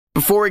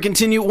Before we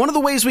continue, one of the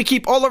ways we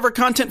keep all of our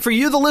content for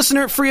you, the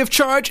listener, free of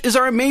charge is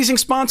our amazing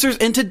sponsors,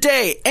 and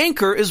today,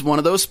 Anchor is one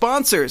of those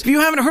sponsors. If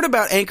you haven't heard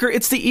about Anchor,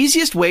 it's the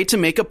easiest way to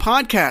make a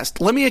podcast.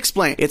 Let me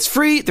explain. It's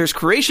free, there's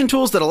creation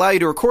tools that allow you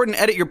to record and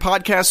edit your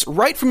podcasts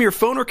right from your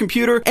phone or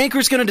computer.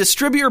 Anchor's going to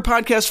distribute your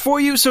podcast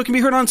for you so it can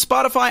be heard on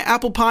Spotify,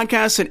 Apple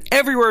Podcasts, and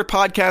everywhere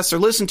podcasts are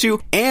listened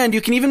to, and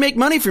you can even make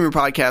money from your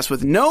podcast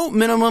with no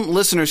minimum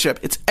listenership.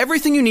 It's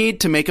everything you need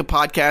to make a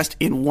podcast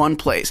in one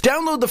place.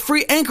 Download the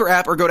free Anchor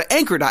app or go to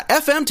anchor.fm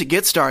to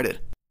get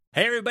started.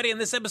 Hey everybody, in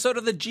this episode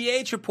of the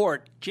GH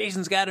Report,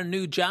 Jason's got a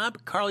new job,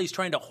 Carly's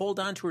trying to hold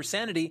on to her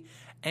sanity,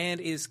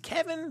 and is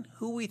Kevin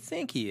who we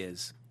think he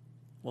is?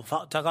 We'll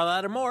talk all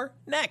that and more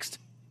next.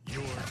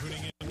 You're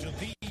tuning into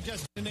the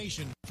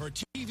destination for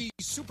TV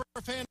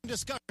superfan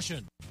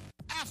discussion,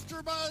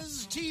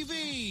 AfterBuzz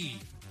TV.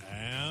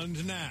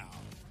 And now,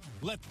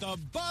 let the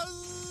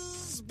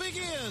buzz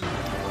begin.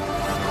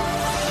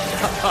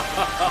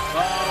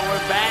 Oh,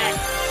 we're back.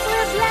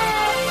 We're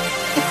black.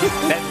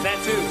 That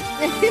too.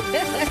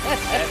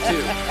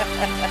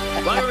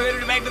 Welcome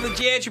everybody back to the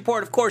GH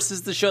Report. Of course, this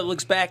is the show that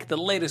looks back at the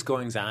latest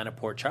goings-on at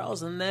Port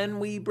Charles, and then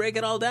we break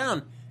it all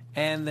down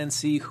and then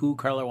see who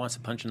Carla wants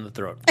to punch in the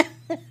throat.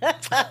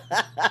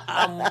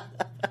 The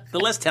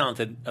less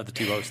talented of the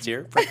two hosts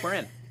here, Frank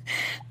Moran.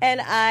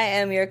 And I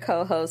am your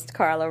co-host,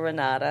 Carla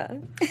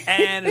Renata.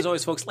 And as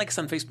always, folks, like us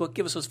on Facebook,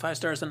 give us those 5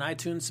 stars on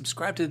iTunes,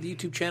 subscribe to the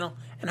YouTube channel,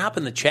 and hop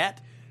in the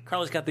chat.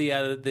 Carla's got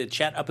the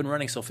chat up and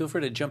running, so feel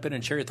free to jump in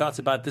and share your thoughts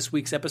about this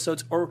week's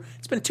episodes. Or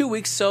it's been 2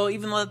 weeks, so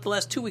even the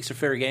last 2 weeks are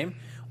fair game.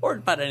 Or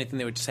about anything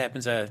that just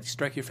happens to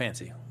strike your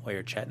fancy while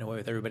you're chatting away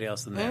with everybody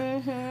else in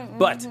there.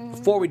 But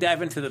before we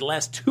dive into the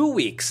last 2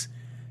 weeks,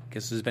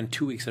 because there's been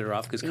 2 weeks that are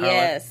off, because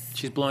Carla,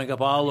 she's blowing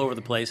up all over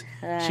the place.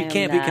 She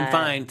can't be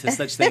confined to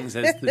such things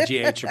as the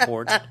GH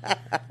Report.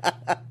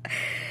 That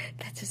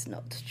is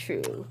not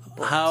true.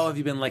 But... How have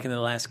you been liking the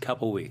last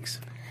couple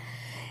weeks?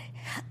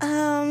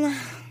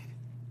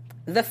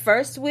 The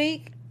first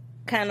week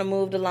kind of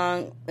moved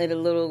along at a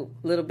little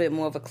bit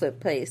more of a clip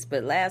pace,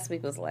 but last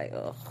week was like,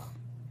 ugh,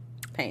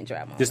 pain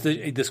dry moment. This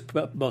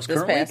most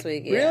current past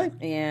week? Yeah. Really?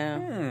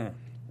 Yeah.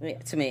 Yeah.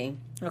 To me.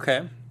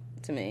 Okay.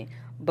 To me.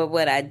 But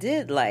what I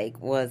did like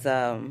was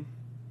I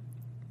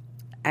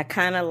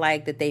kind of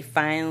liked that they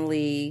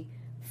finally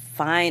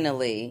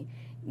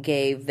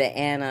gave the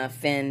Anna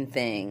Finn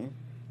thing,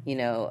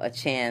 a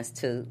chance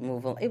to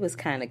move on. It was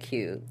kind of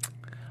cute.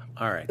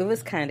 All right. It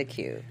was kind of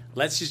cute.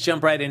 Let's just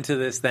jump right into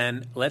this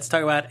then. Let's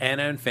talk about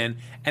Anna and Finn.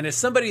 And as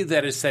somebody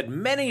that has said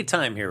many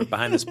times here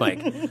behind this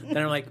mic, that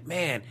I'm like,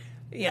 man,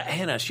 yeah,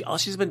 Anna, all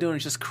she's been doing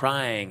is just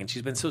crying, and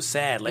she's been so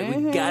sad. Like,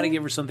 we got to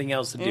give her something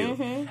else to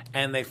do.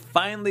 And they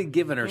finally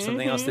given her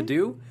something else to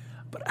do.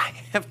 But I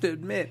have to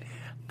admit,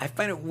 I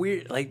find it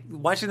weird. Like,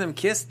 watching them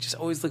kiss just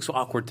always looks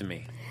awkward to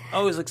me.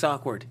 Always looks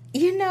awkward.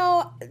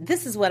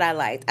 This is what I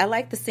liked. I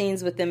liked the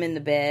scenes with them in the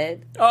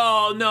bed.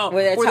 Oh, no.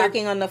 Where they're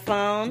talking on the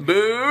phone. Boo!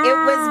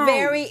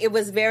 It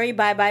was very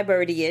Bye-Bye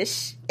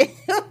Birdie-ish.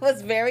 It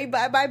was very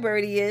Bye-Bye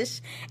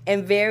Birdie-ish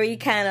and very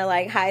kind of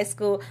like high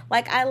school.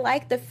 Like, I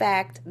like the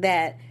fact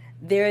that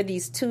there are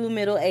these two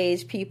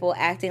middle-aged people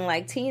acting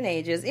like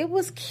teenagers. It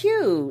was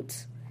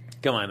cute.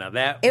 Come on now,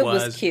 that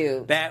was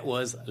cute. That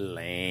was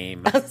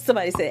lame.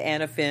 Somebody said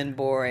Anna Finn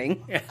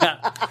boring.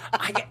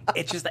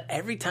 It's just that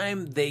every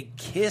time they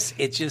kiss,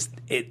 it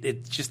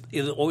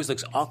always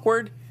looks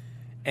awkward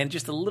and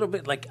just a little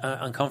bit like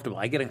uncomfortable.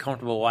 I get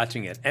uncomfortable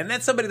watching it, and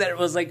that's somebody that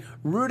was like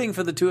rooting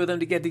for the two of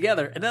them to get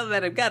together. And now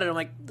that I've got it, I'm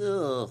like,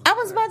 ugh. I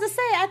was about to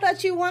say, I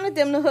thought you wanted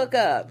them to hook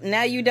up.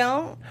 Now you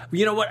don't.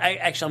 You know what?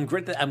 I'm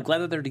glad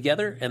that they're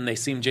together and they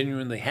seem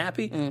genuinely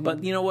happy.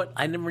 But you know what?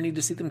 I never need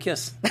to see them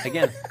kiss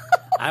again.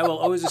 I will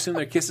always assume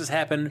their kisses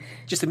happen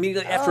just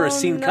immediately after a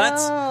scene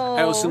cuts.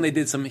 I will assume they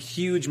did some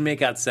huge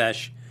makeout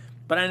sesh,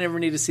 but I never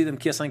need to see them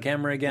kiss on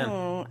camera again.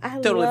 Fine.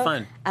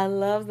 I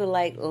love the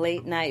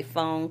late night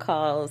phone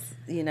calls.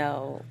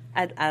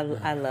 I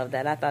love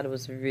that. I thought it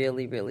was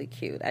really, really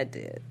cute. I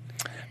did,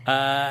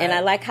 and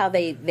I like how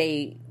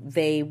they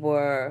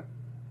were,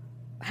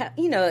 I'm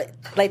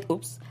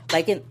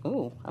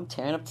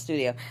tearing up the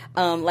studio.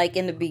 Like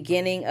in the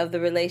beginning of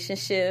the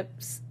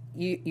relationships.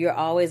 You're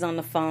always on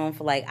the phone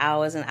for like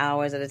hours and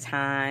hours at a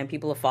time.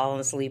 People are falling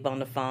asleep on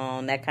the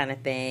phone, that kind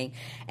of thing.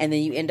 And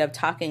then you end up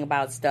talking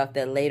about stuff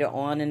that later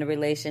on in the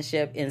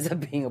relationship ends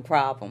up being a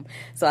problem.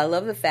 So I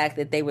love the fact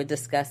that they were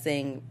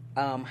discussing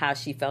how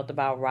she felt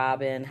about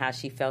Robin, how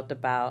she felt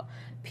about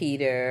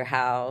Peter,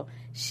 how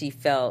she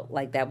felt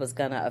like that was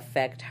going to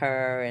affect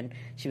her. And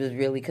she was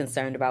really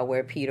concerned about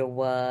where Peter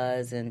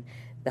was and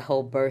the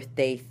whole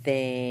birthday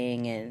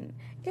thing. And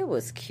it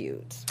was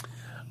cute.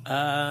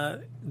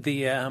 It's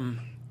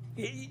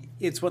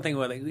one thing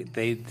where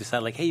they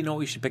decide, like, hey,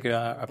 we should pick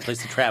a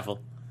place to travel.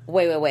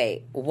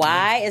 Wait.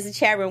 Why is the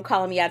chat room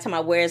calling me out talking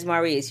about where's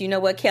Maurice? You know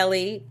what,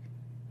 Kelly?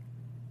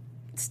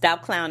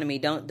 Stop clowning me.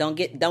 Don't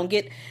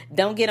get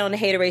on the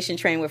hateration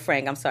train with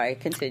Frank. I'm sorry.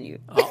 Continue.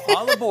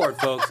 All aboard,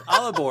 folks.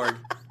 All aboard.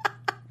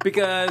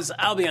 Because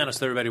I'll be honest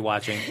with everybody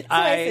watching.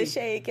 Kelly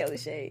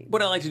Shade.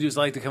 What I like to do is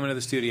I like to come into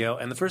the studio,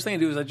 and the first thing I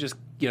do is I just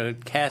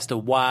cast a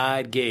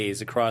wide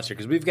gaze across here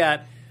because we've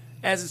got,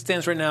 as it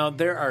stands right now,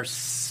 there are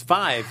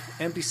 5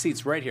 empty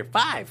seats right here.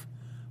 5,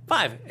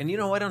 and you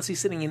know who I don't see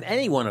sitting in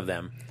any one of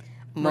them?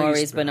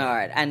 Maurice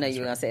Bernard. I know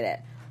you were going to say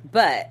that.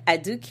 But I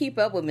do keep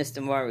up with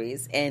Mr.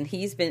 Maurice, and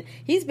he's been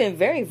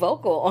very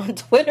vocal on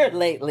Twitter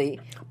lately,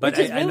 which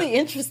is really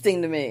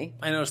interesting to me.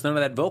 I noticed none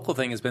of that vocal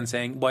thing has been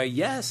saying, why,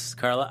 yes,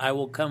 Carla, I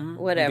will come.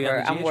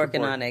 Whatever, I'm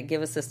working on it.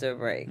 Give a sister a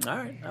break. All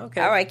right,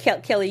 okay. All right,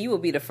 Kelly, you will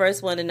be the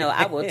first one to know.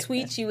 I will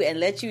tweet you and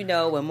let you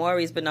know when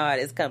Maurice Bernard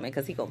is coming,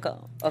 because he's going to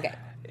come. Okay.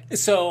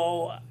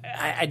 So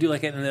I do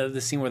like it in the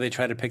scene where they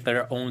try to pick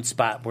their own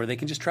spot where they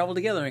can just travel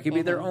together and it can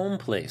be their own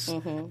place.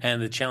 And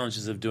the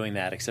challenges of doing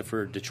that, except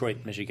for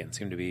Detroit, Michigan,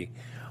 seem to be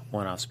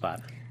one-off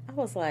spot. I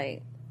was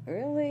like,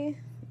 really?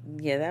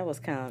 Yeah, that was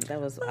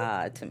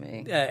odd to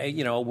me.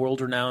 A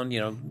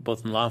world-renowned,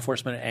 both in law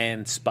enforcement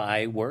and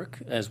spy work,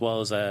 as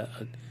well as an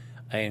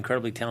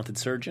incredibly talented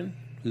surgeon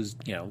whose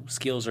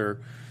skills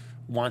are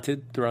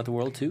wanted throughout the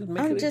world too.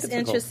 I'm just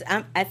interested.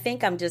 I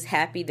think I'm just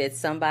happy that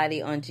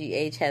somebody on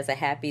GH has a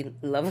happy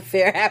love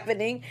affair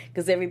happening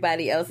because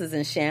everybody else is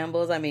in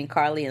shambles. I mean,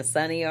 Carly and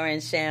Sonny are in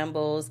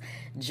shambles.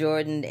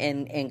 Jordan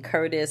and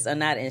Curtis are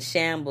not in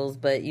shambles,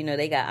 but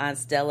they got Aunt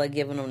Stella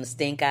giving them the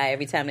stink eye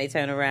every time they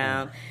turn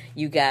around.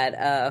 You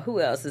got who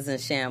else is in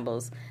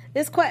shambles?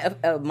 There's quite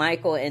a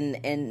Michael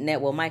and Nell.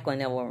 Well, Michael and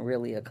Nell weren't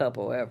really a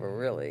couple ever,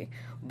 really.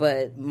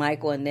 But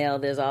Michael and Nell,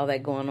 there's all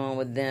that going on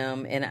with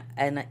them.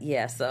 And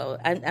yeah, so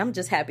I'm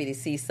just happy to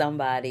see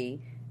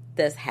somebody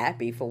that's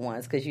happy for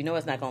once, because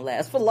it's not going to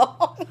last for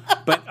long.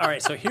 But, all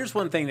right, so here's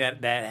one thing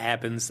that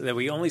happens that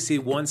we only see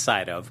one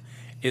side of,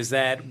 is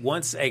that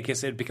once, I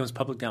guess, it becomes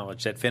public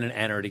knowledge that Finn and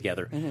Anna are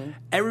together,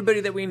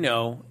 everybody that we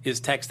know is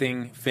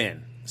texting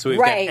Finn. So we've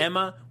got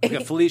Emma, we've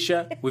got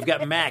Felicia, we've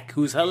got Mac,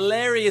 who's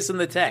hilarious in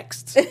the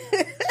texts.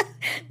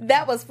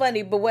 That was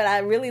funny, but what I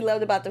really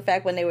loved about the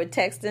fact when they were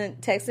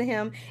texting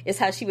him is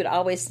how she would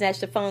always snatch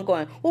the phone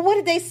going, well, what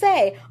did they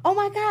say? Oh,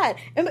 my God.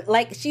 Emma,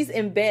 like, she's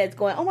in bed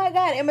going, oh, my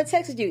God, Emma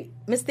texted you.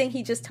 Miss Thing,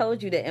 he just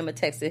told you that Emma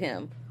texted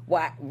him.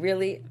 Why?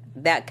 Really?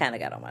 That kind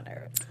of got on my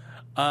nerves.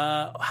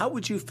 How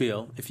would you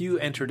feel if you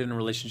entered in a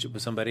relationship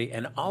with somebody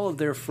and all of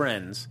their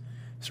friends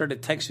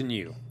started texting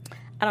you?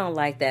 I don't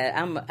like that.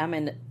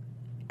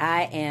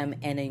 I am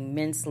an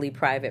immensely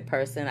private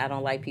person. I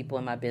don't like people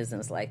in my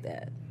business like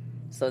that.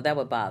 So that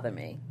would bother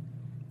me.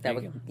 That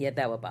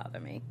would bother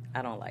me.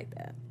 I don't like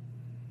that.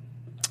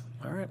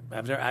 All right.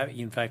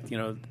 In fact,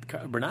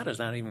 Renata's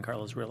not even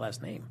Carla's real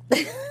last name.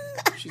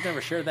 She's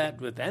never shared that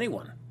with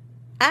anyone.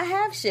 I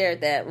have shared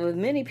that with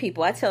many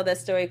people. I tell that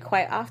story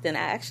quite often.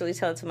 I actually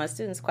tell it to my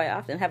students quite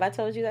often. Have I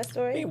told you that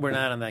story? We're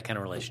not in that kind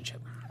of relationship.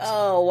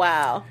 Oh,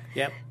 wow.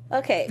 Yep.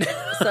 Okay,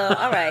 so,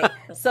 all right.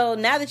 So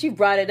now that you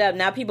brought it up,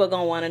 now people are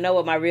going to want to know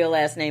what my real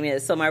last name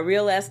is. So my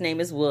real last name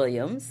is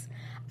Williams.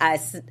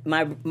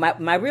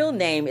 My real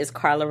name is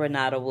Carla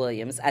Renata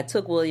Williams. I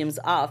took Williams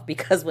off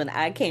because when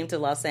I came to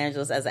Los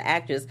Angeles as an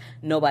actress,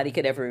 nobody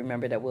could ever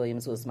remember that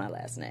Williams was my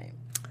last name.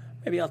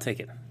 Maybe I'll take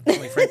it.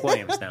 Only Frank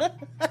Williams now.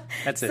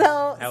 That's it.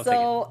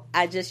 So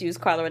I just use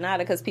Carla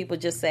Renata because people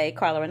just say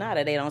Carla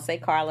Renata. They don't say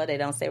Carla. They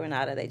don't say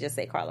Renata. They just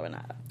say Carla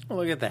Renata. Well,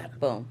 look at that.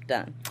 Boom.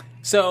 Done.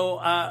 So,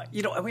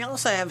 we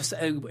also have,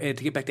 to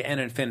get back to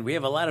Anna and Finn, we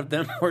have a lot of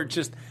them where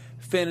just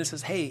Finn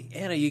says, hey,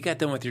 Anna, you got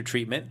done with your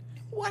treatment.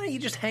 Why don't you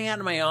just hang out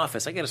in my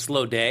office? I got a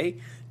slow day.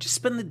 Just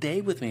spend the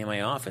day with me in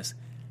my office.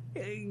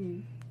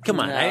 Come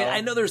on. No.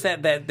 I know there's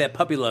that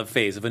puppy love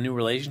phase of a new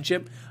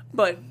relationship,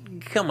 but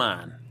come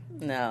on.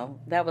 No,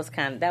 that was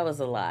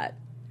a lot.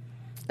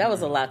 That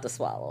was a lot to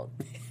swallow.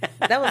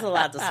 That was a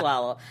lot to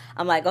swallow.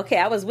 I'm like, okay,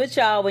 I was with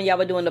y'all when y'all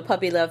were doing the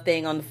puppy love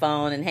thing on the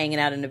phone and hanging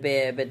out in the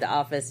bed, but the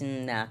office,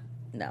 nah,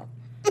 no.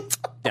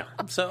 Yeah.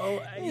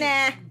 So,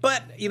 nah.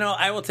 But,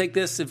 I will take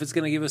this if it's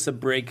going to give us a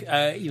break.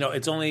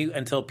 It's only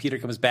until Peter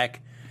comes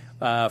back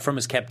from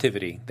his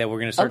captivity that we're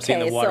going to start seeing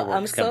the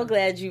waterworks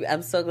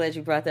I'm so glad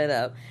you brought that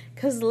up,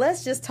 because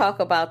let's just talk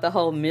about the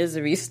whole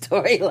misery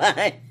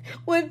storyline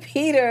with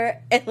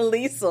Peter and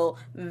Liesl.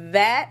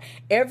 That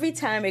every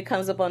time it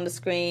comes up on the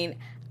screen,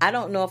 I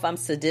don't know if I'm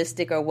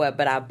sadistic or what,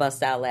 but I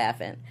bust out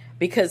laughing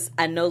because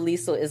I know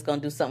Liesl is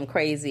going to do something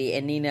crazy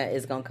and Nina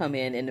is going to come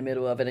in the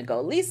middle of it and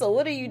go, Liesl,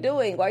 what are you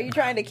doing? Why are you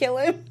trying to kill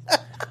him?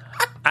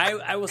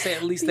 I will say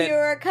at least that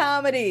you're a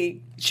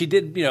comedy. She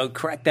did,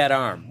 correct that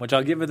arm, which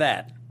I'll give her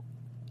that.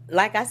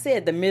 Like I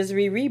said, the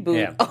misery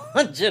reboot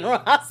on General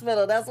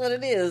Hospital. That's what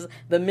it is.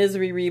 The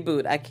misery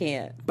reboot. I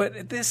can't.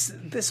 But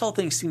this whole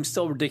thing seems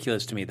so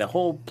ridiculous to me. The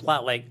whole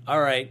plot, like,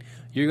 all right,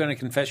 you're going to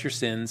confess your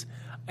sins.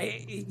 And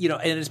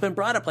it's been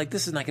brought up like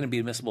this is not going to be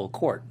admissible in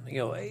court.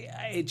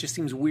 It just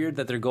seems weird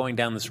that they're going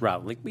down this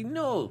route. Like, we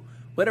know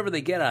whatever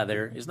they get out of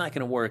there is not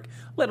going to work,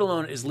 let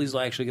alone is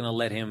Liesl actually going to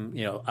let him,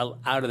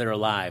 out of there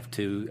alive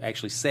to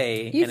actually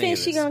say You think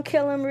she's going to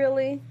kill him,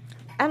 really?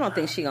 I don't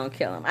think she's going to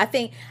kill him. I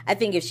think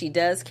if she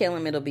does kill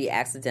him, it'll be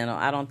accidental.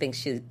 I don't think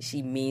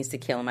she means to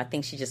kill him. I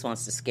think she just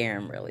wants to scare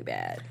him really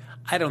bad.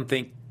 I don't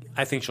think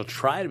I think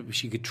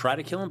she could try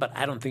to kill him, but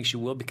I don't think she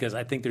will because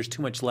I think there's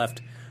too much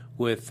left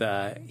with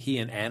he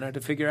and Anna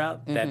to figure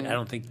out that I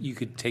don't think you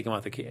could take him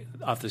off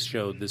the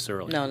show this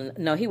early.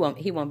 No, he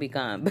won't be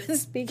gone. But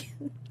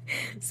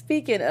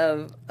speaking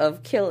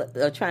of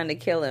trying to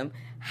kill him,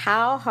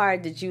 how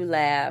hard did you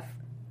laugh?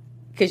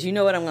 Because you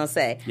know what I'm going to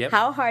say. Yep.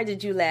 How hard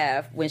did you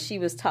laugh when she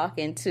was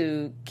talking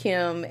to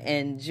Kim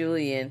and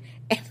Julian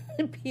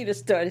and Peter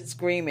started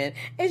screaming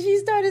and she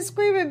started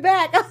screaming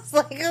back? I was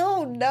like,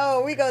 oh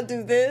no, we going to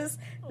do this?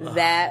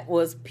 That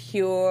was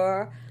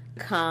pure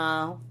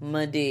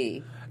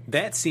comedy.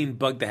 That scene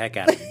bugged the heck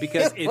out of me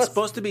because it's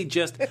supposed to be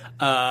just the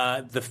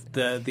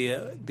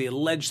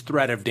alleged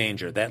threat of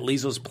danger that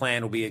Liesel's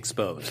plan will be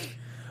exposed,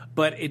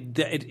 but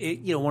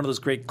it one of those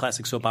great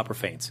classic soap opera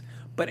feints.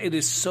 But it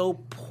is so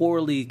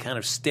poorly kind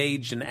of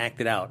staged and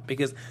acted out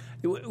because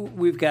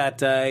we've got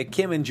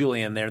Kim and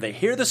Julian there. They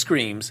hear the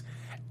screams.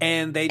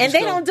 And they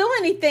don't do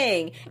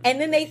anything.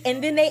 And then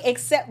they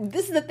accept.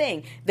 This is the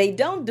thing. They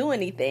don't do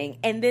anything,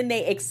 and then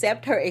they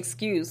accept her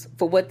excuse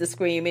for what the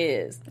scream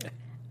is.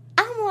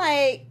 I'm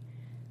like,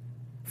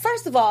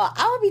 first of all,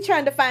 I would be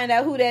trying to find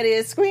out who that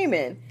is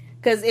screaming.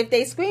 Because if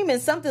they screaming,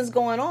 something's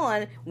going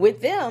on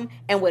with them,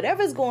 and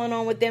whatever's going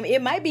on with them,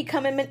 it might be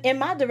coming in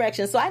my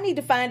direction. So I need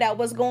to find out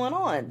what's going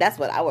on. That's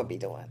what I would be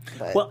doing.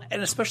 But. Well,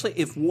 and especially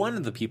if one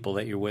of the people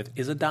that you're with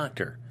is a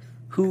doctor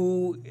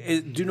who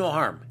do no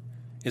harm.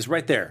 Is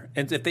right there.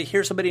 And if they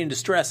hear somebody in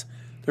distress,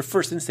 their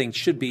first instinct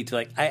should be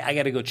to I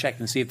got to go check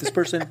and see if this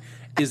person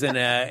is in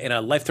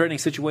a life-threatening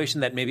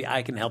situation that maybe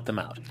I can help them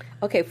out.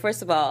 Okay,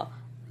 first of all,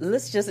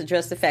 let's just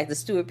address the fact that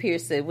Stuart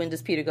Pearce said, when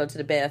does Peter go to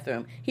the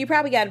bathroom? He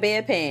probably got a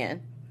bedpan.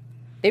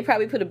 They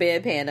probably put a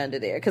bedpan under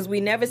there because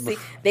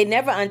they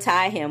never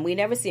untie him. We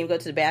never see him go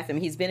to the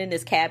bathroom. He's been in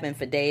this cabin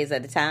for days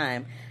at a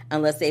time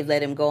unless they've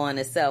let him go on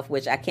himself,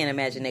 which I can't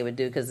imagine they would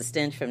do because the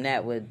stench from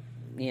that would,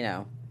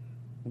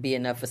 be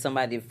enough for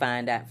somebody to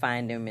find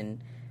him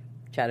and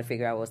try to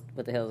figure out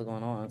what the hell is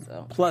going on.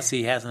 So plus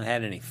he hasn't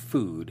had any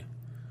food,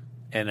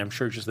 and I'm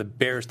sure just the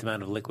barest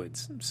amount of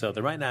liquids. So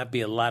there might not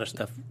be a lot of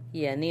stuff.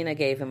 Yeah, Nina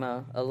gave him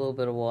a little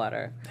bit of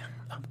water.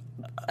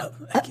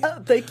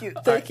 Thank you.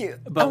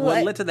 But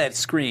what led to that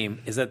scream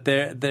is that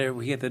there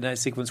we get the nice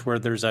sequence where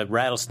there's a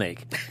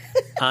rattlesnake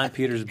on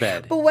Peter's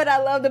bed. But what I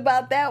loved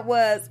about that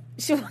was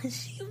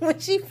when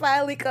she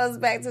finally comes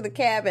back to the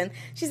cabin,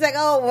 she's like,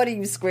 oh, what are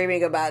you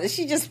screaming about? And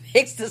she just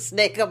picks the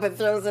snake up and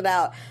throws it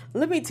out.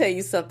 Let me tell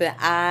you something.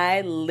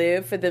 I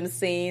live for them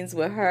scenes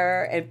with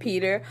her and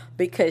Peter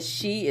because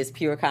she is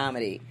pure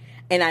comedy.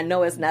 And I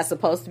know it's not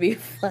supposed to be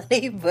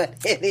funny, but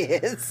it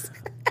is.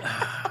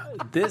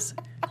 It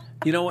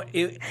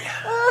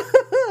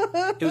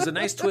was a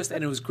nice twist,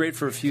 and it was great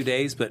for a few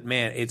days, but,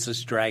 man, it's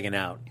just dragging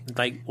out.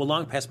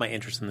 Long past my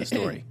interest in the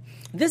story.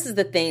 This is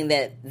the thing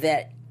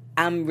that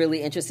I'm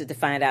really interested to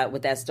find out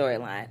with that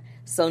storyline.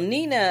 So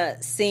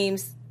Nina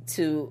seems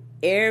to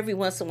every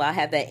once in a while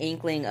have that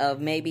inkling of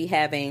maybe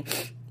having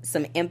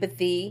some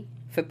empathy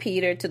for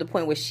Peter to the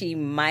point where she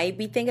might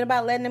be thinking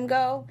about letting him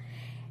go.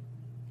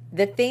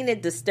 The thing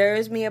that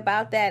disturbs me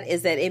about that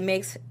is that it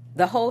makes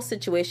the whole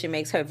situation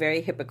makes her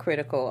very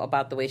hypocritical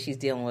about the way she's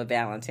dealing with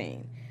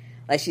Valentine.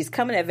 Like, she's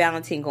coming at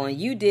Valentine going,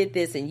 you did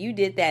this and you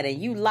did that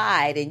and you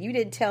lied and you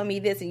didn't tell me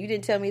this and you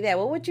didn't tell me that.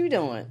 Well, what you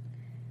doing?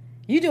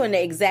 You're doing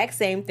the exact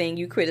same thing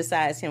you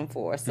criticized him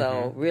for.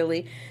 So,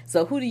 really?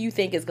 So, who do you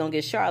think is going to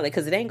get Charlotte?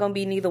 Because it ain't going to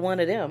be neither one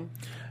of them.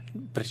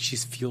 But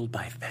she's fueled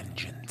by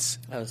vengeance.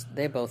 Oh,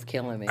 they're both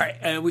killing me. All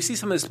right, we see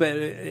some of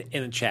this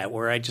in the chat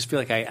where I just feel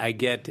like I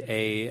get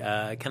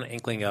a kind of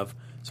inkling of,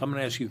 so I'm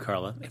going to ask you,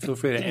 Carla. Feel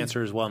free to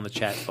answer as well in the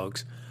chat,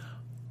 folks.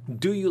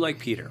 Do you like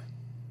Peter?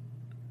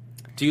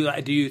 Do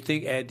you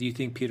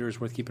think Peter is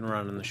worth keeping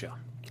around in the show?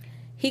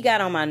 He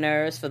got on my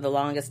nerves for the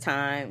longest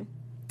time,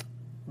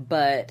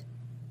 but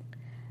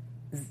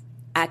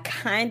I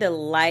kind of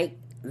like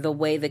the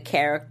way the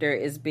character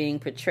is being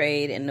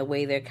portrayed and the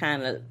way they're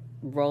kind of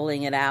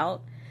rolling it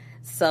out.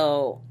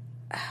 So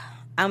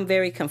I'm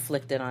very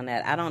conflicted on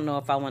that. I don't know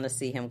if I want to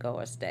see him go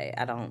or stay.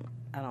 I don't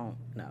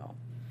know.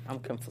 I'm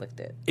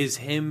conflicted. Is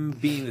him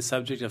being the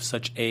subject of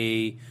such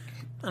a,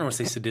 I don't want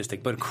to say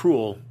sadistic, but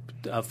cruel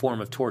form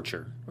of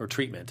torture or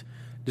treatment,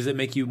 does it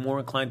make you more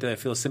inclined to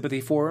feel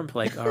sympathy for him?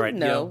 Like, all right,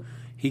 no.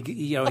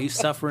 He's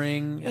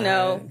suffering.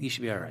 No. He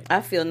should be all right. I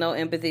feel no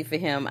empathy for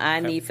him. I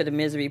need for the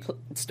misery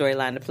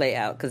storyline to play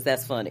out because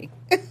that's funny.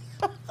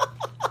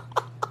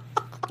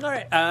 All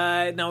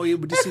right. Now we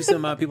just see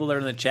some people that are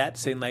in the chat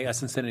saying, like, a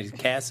Cincinnati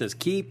cast says,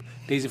 keep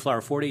Daisy Flower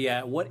 40.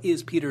 Yeah. What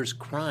is Peter's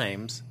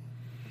crimes?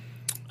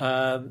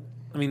 I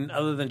mean,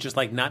 other than just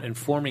like not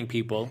informing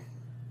people.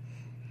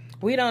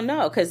 We don't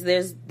know because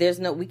there's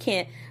no, we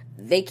can't,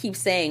 they keep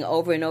saying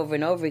over and over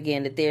and over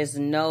again that there's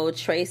no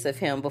trace of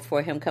him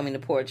before him coming to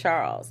Port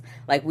Charles.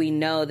 Like, we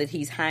know that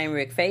he's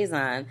Heinrich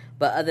Faison,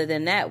 but other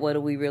than that, what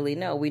do we really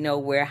know? We know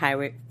where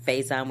Heinrich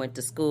Faison went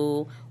to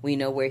school. We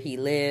know where he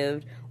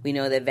lived. We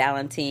know that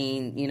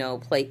Valentine,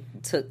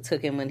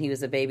 took him when he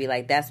was a baby.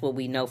 Like, that's what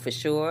we know for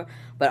sure.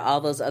 But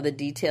all those other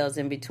details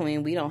in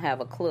between, we don't have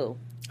a clue.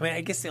 I mean,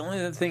 I guess the only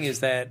other thing is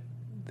that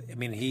I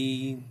mean,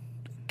 he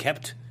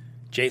kept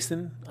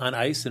Jason on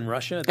ice in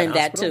Russia at the and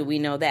hospital. that too, we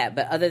know that.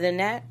 But other than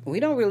that, we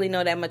don't really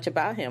know that much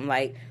about him.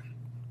 Like,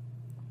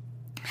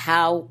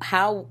 how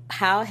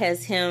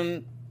has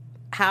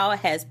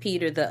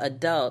Peter the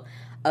adult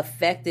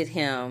affected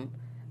him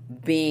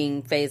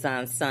being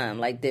Faison's son?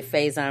 Like, did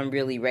Faison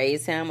really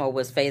raise him, or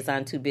was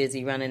Faison too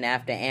busy running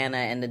after Anna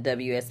and the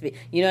WSB?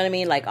 You know what I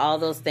mean? Like, all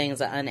those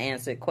things are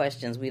unanswered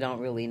questions. We don't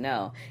really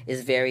know.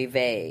 It's very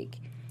vague.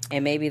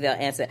 And maybe they'll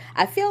answer.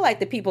 I feel like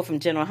the people from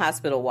General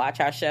Hospital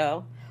watch our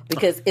show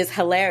because it's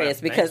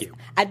hilarious. Well, because you.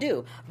 I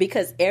do.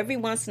 Because every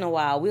once in a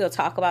while we'll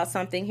talk about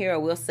something here,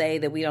 or we'll say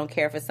that we don't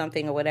care for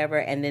something or whatever,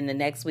 and then the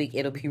next week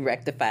it'll be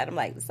rectified. I'm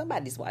like,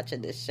 somebody's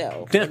watching this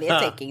show and they're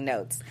taking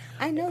notes.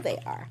 I know they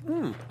are.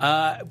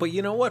 But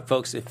you know what,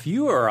 folks? If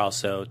you are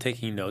also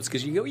taking notes,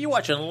 because you're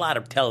watching a lot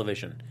of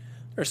television,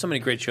 there are so many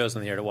great shows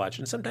on the air to watch,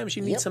 and sometimes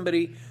you need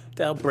somebody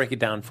to help break it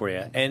down for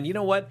you. And you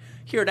know what?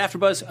 Here at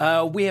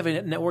AfterBuzz, we have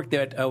a network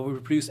that we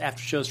produce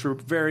after shows for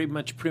pretty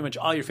much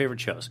all your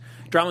favorite shows.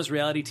 Dramas,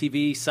 reality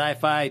TV,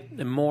 sci-fi,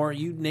 and more.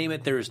 You name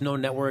it, there is no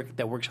network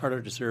that works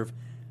harder to serve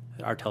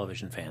our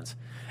television fans.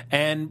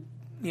 And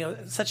you know,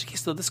 such a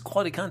case, though, this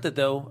quality content,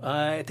 though,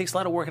 it takes a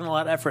lot of work and a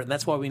lot of effort, and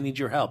that's why we need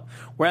your help.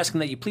 We're asking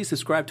that you please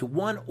subscribe to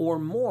one or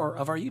more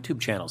of our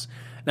YouTube channels.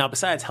 Now,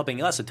 besides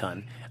helping us a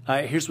ton,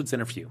 here's what's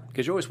in it for you.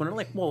 Because you're always wondering,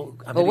 like, well,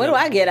 what do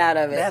I get out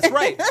of it? That's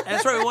right.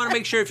 That's right. We want to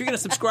make sure if you're going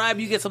to subscribe,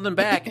 you get something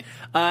back.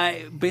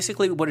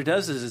 Basically, what it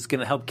does is it's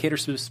going to help cater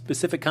to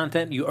specific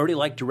content you already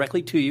like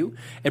directly to you.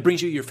 It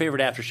brings you your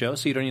favorite after show,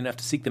 so you don't even have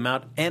to seek them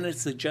out. And it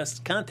suggests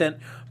content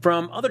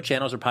from other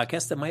channels or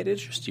podcasts that might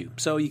interest you.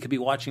 So you could be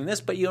watching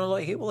this, but you know,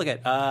 like, hey, well, look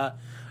at,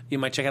 you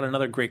might check out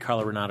another great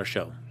Carla Renata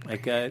show.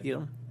 Like, you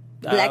know.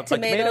 Black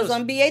Tomatoes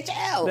on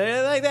BHL.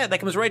 Like that. That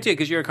comes right to you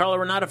because you're a Carla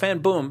Renata fan.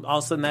 Boom. All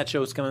of a sudden that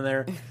show's coming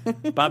there.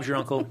 Bob's your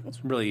uncle.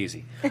 It's really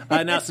easy.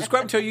 Now,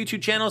 subscribe to our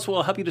YouTube channels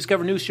will help you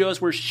discover new shows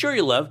we're sure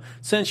you love.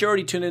 Since you're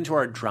already tuned into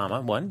our drama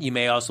one, you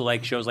may also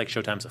like shows like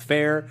Showtime's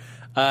Affair.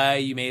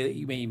 You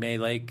may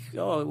like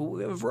a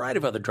variety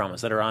of other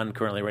dramas that are on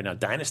currently right now.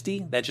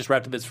 Dynasty, that just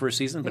wrapped up its first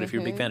season, but if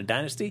you're a big fan of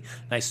Dynasty,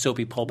 nice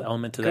soapy pulp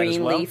element to that as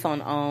well. Greenleaf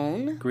on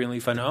OWN.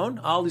 Greenleaf on OWN.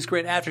 All these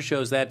great after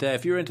shows that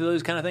if you're into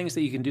those kind of things,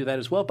 that you can do that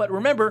as well. But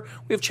remember,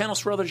 we have channels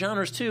for other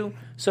genres too,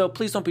 so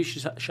please don't be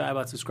shy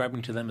about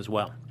subscribing to them as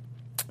well.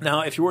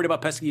 Now, if you're worried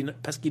about pesky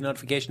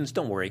notifications,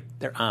 don't worry.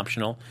 They're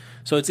optional.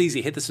 So it's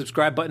easy. Hit the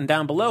subscribe button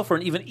down below for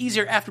an even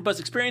easier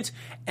AfterBuzz experience.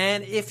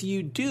 And if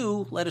you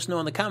do, let us know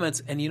in the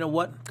comments. And you know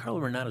what?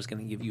 Carla Renata is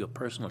going to give you a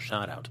personal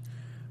shout-out.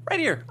 Right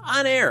here,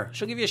 on air.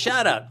 She'll give you a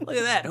shout-out. Look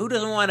at that. Who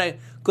doesn't want to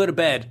go to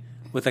bed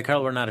with a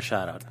Carla Renata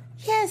shout-out?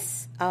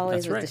 Yes.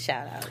 Always That's with right. the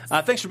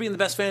shout-outs. Thanks for being the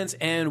best fans,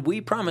 and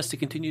we promise to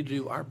continue to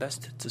do our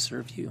best to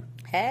serve you.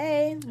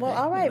 Hey. Well,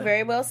 all right.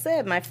 Very well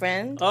said, my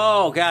friend.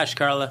 Oh, gosh,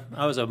 Carla.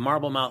 I was a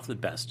marble mouth at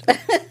best.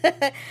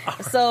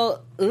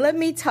 So let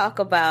me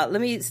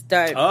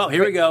start. Oh,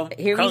 here we go.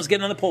 Carla's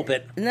getting on the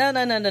pulpit.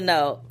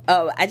 No.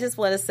 Oh, I just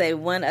want to say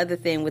one other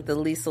thing with the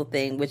Liesel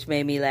thing, which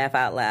made me laugh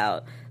out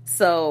loud.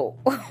 So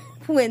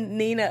when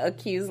Nina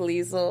accused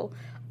Liesel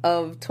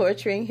of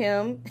torturing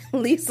him,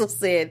 Liesel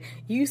said,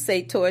 "You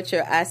say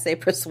torture, I say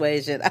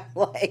persuasion." I'm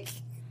like,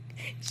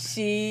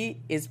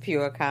 she is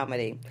pure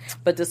comedy.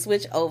 But to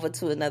switch over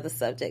to another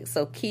subject,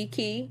 so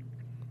Kiki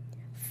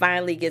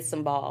finally gets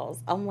some balls.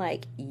 I'm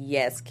like,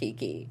 yes,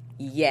 Kiki,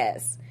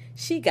 yes.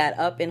 She got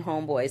up in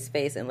Homeboy's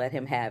face and let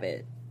him have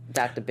it,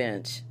 Dr.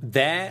 Bench.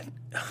 That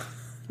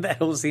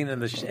whole scene in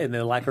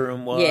the locker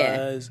room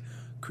was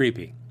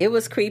creepy. It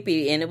was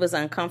creepy and it was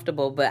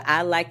uncomfortable, but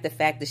I like the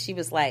fact that she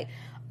was like,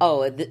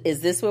 oh,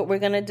 is this what we're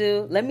going to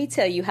do? Let me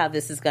tell you how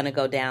this is going to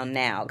go down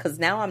now, because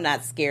now I'm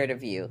not scared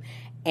of you.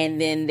 And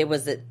then there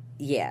was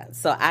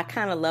so I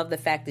kind of love the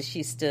fact that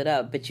she stood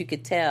up, but you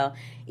could tell,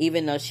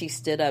 even though she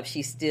stood up,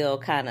 she's still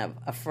kind of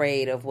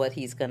afraid of what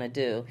he's going to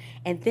do.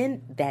 And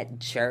then that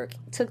jerk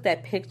took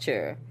that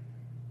picture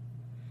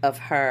of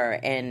her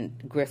and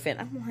Griffin.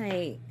 I'm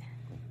like,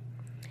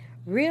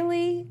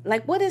 really?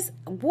 Like, why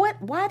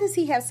does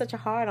he have such a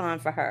hard-on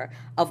for her?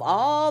 Of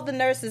all the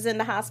nurses in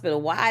the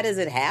hospital, why does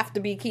it have to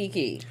be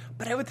Kiki?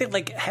 But I would think,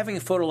 like, having a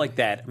photo like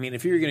that, I mean,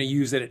 if you're going to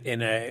use it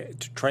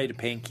to try to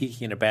paint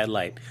Kiki in a bad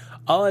light,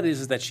 all it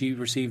is that she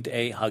received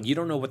a hug. You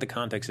don't know what the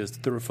context is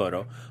through a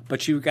photo,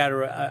 but she got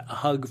a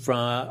hug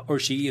from, or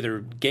she either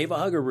gave a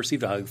hug or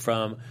received a hug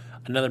from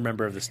another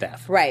member of the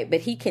staff. Right,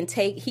 but he can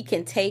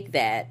take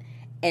that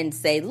and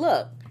say,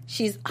 look,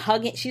 she's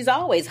hugging. She's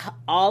always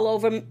all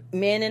over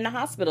men in the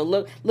hospital.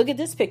 Look at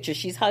this picture.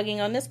 She's hugging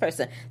on this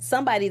person.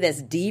 Somebody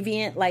that's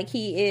deviant like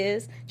he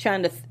is,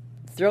 trying to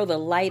throw the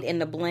light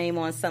and the blame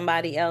on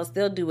somebody else.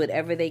 They'll do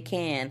whatever they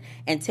can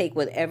and take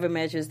whatever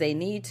measures they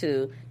need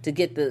to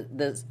get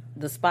the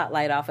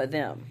spotlight off of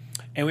them.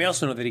 And we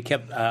also know that he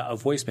kept a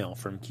voicemail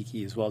from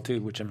Kiki as well,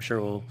 too, which I'm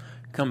sure will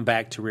come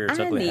back to rear its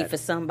ugly head. I need for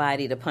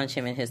somebody to punch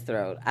him in his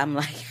throat. I'm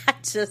like, I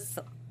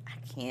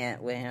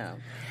can't with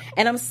him.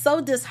 And I'm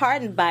so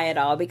disheartened by it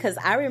all because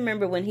I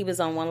remember when he was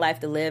on One Life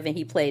to Live and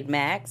he played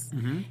Max.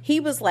 Mm-hmm. He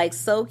was like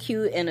so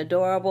cute and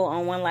adorable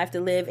on One Life to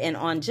Live. And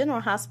on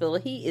General Hospital,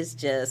 he is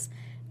just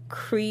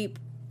creep.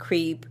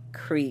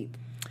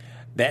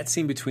 That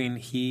scene between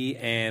he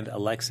and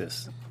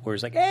Alexis, where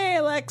he's like, "Hey,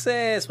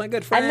 Alexis, my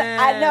good friend."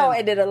 I know.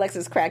 And then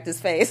Alexis cracked his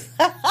face.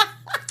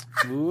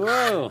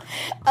 Whoa.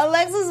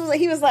 Alexis,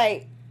 he was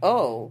like,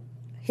 oh,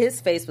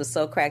 his face was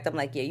so cracked. I'm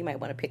like, yeah, you might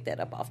want to pick that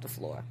up off the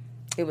floor.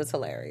 It was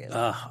hilarious.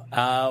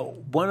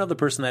 One other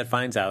person that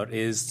finds out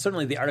is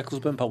certainly the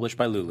article's been published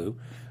by Lulu,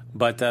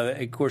 but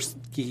of course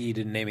Kiki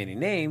didn't name any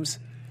names.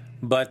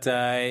 But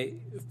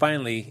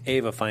finally,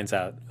 Ava finds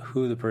out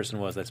who the person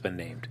was that's been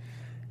named.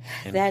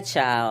 And that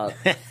child.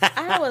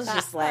 I was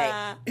just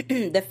like,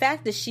 the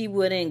fact that she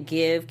wouldn't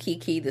give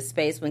Kiki the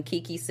space when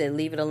Kiki said,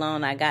 leave it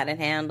alone, I got it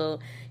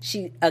handled.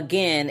 She,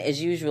 again,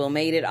 as usual,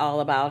 made it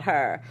all about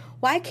her.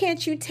 Why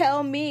can't you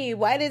tell me?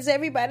 Why does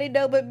everybody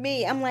know but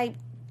me? I'm like,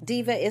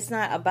 Diva, it's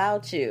not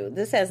about you.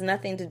 This has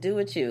nothing to do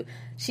with you.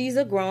 She's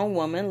a grown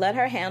woman. Let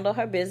her handle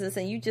her business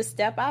and you just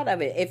step out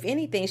of it. If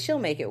anything, she'll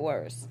make it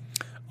worse.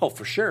 Oh,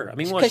 for sure. I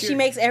mean, because she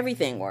makes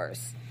everything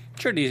worse.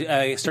 Sure,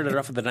 started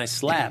off with a nice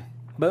slap.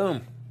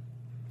 Boom.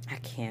 I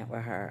can't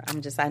with her.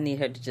 I need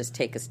her to just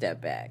take a step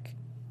back.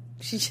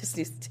 She just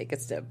needs to take a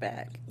step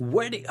back.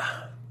 What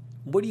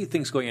do you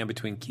think's going on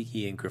between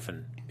Kiki and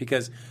Griffin?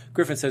 Because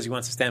Griffin says he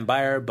wants to stand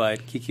by her,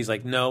 but Kiki's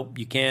like, no,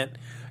 you can't.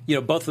 You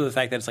know, both of the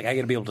fact that it's like, I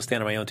got to be able to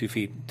stand on my own 2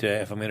 feet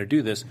if I'm going to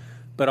do this,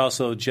 but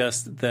also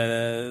just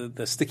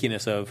the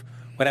stickiness of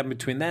what happened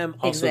between them.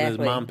 Also, There's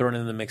mom thrown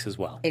in the mix as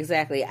well.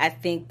 Exactly. I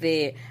think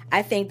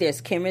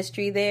there's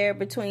chemistry there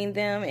between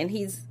them, and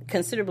he's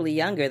considerably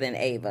younger than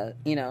Ava.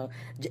 You know,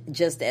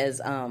 just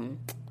as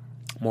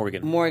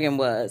Morgan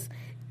was.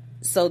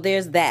 So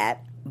there's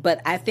that.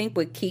 But I think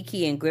with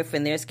Kiki and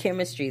Griffin, there's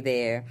chemistry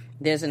there.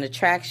 There's an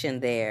attraction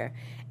there,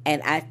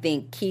 and I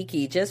think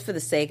Kiki, just for the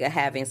sake of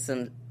having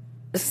some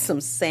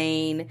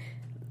sane,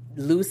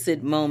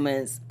 lucid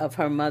moments of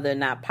her mother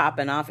not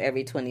popping off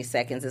every 20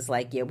 seconds. It's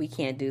like, yeah, we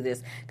can't do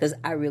this because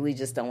I really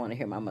just don't want to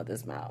hear my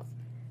mother's mouth.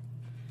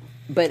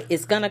 But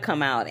it's going to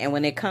come out. And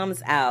when it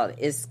comes out,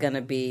 it's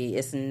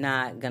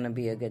not going to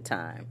be a good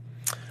time.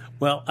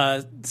 Well,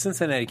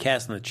 Cincinnati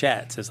Cast in the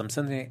chat says, I'm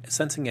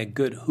sensing a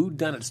good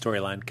whodunit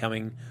storyline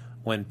coming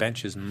when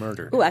Bench is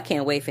murdered. Ooh, I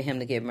can't wait for him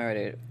to get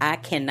murdered. I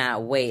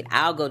cannot wait.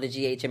 I'll go to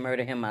GH and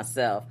murder him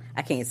myself.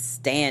 I can't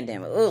stand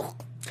him. Ugh.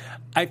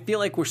 I feel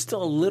like we're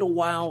still a little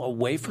while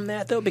away from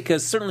that, though,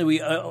 because certainly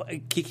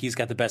Kiki's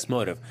got the best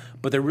motive,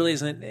 but there really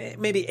isn't.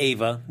 Maybe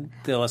Ava,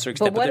 to a lesser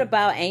extent. But what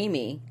about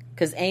Amy?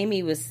 Because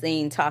Amy was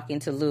seen talking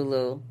to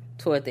Lulu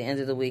toward the end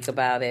of the week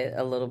about it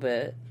a little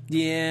bit.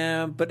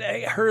 Yeah, but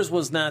hers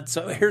was not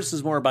so. Hers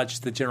is more about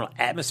just the general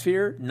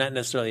atmosphere, not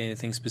necessarily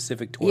anything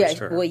specific towards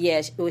her. Well,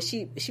 yeah.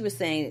 She was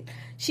saying,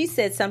 she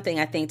said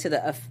something, I think, to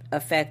the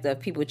effect of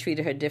people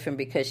treated her different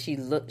because she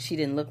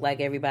didn't look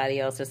like everybody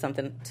else, or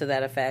something to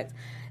that effect,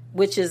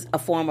 which is a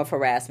form of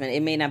harassment.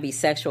 It may not be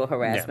sexual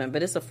harassment,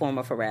 but it's a form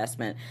of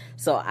harassment.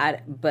 So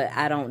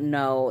I don't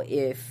know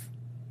if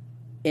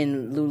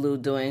in Lulu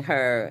doing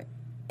her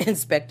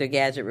Inspector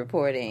Gadget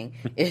reporting,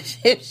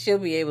 if she'll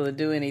be able to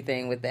do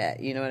anything with that.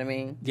 You know what I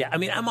mean? Yeah, I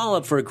mean, I'm all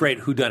up for a great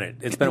whodunit.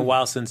 It's been a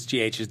while since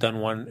GH has done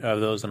one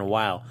of those in a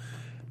while.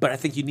 But I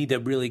think you need to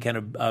really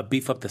kind of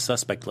beef up the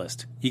suspect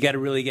list. You got to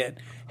really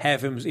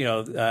have him,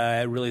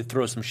 really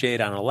throw some shade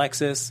on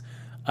Alexis,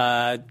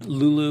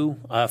 Lulu,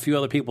 a few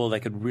other people that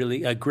could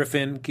really,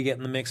 Griffin could get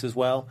in the mix as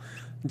well,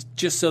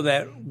 just so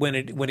that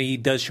when he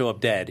does show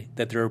up dead,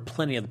 that there are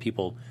plenty of the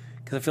people.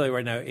 Because I feel like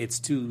right now it's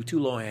too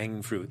low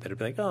hanging fruit that it'd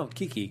be like, oh,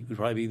 Kiki would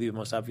probably be the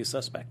most obvious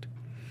suspect.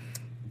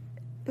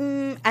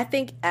 I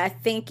think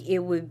it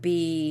would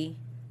be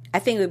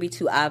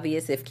too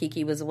obvious if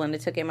Kiki was the one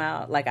that took him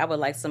out. Like, I would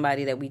like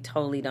somebody that we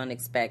totally don't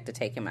expect to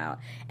take him out,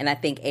 and I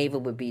think Ava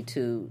would be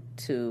too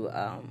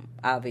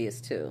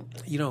obvious too.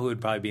 You know who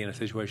would probably be in a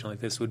situation like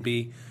this would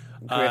be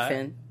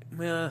Griffin.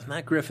 Well,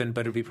 not Griffin,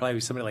 but it'd be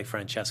probably somebody like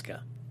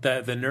Francesca,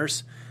 the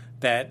nurse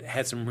that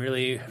had some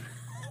really.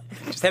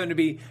 Just happened to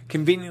be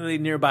conveniently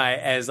nearby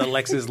as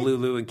Alexis,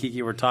 Lulu, and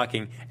Kiki were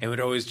talking, and would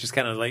always just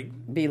kind of like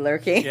be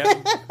lurking. Yeah,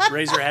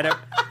 raise her head up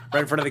right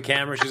in front of the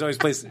camera. She's always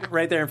placed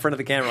right there in front of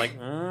the camera, like.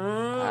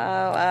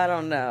 Oh, I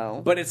don't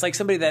know. But it's like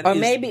somebody that, or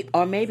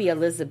maybe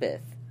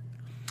Elizabeth.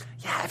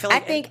 Yeah, I feel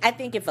like I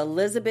think if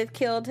Elizabeth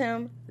killed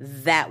him,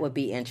 that would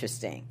be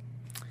interesting.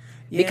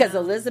 Yeah. Because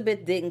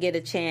Elizabeth didn't get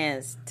a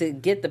chance to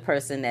get the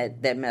person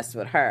that messed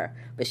with her,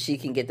 but she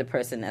can get the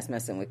person that's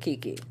messing with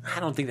Kiki. I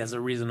don't think that's a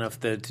reason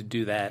enough to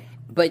do that.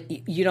 But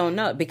you don't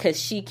know,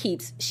 because she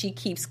keeps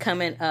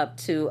coming up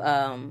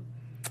to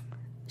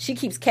she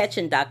keeps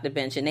catching Dr.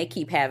 Bench, and they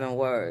keep having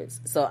words.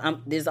 So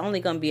there's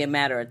only going to be a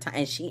matter of time.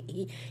 And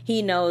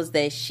he knows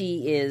that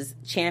she is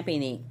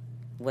championing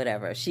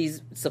whatever.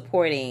 She's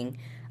supporting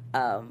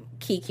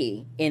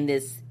Kiki in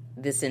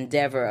this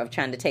endeavor of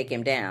trying to take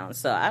him down.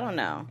 So I don't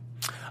know.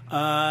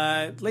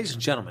 Ladies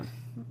and gentlemen,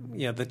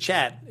 the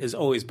chat is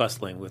always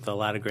bustling with a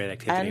lot of great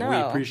activity. I know. We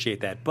appreciate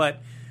that.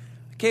 But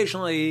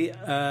occasionally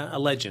a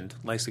legend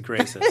likes to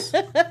grace us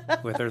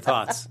with her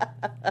thoughts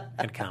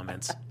and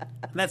comments.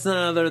 And that's none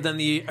other than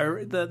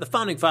the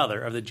founding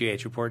father of the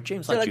GH Report,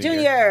 James Lott Jr. Jr.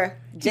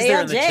 He's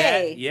there in the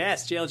chat. JLJ.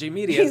 Yes, JLJ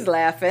Media. He's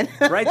laughing.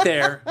 Right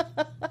there.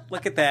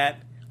 Look at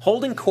that.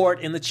 Holding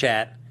court in the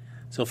chat.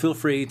 So feel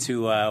free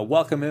to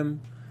welcome him,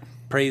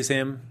 praise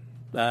him,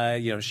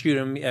 shoot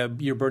him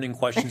your burning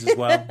questions as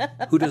well.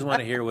 Who doesn't want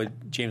to hear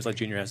what James Lott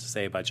Jr. has to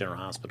say about General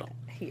Hospital?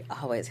 He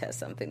always has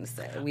something to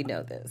say. We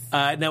know this.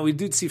 Now, we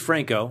did see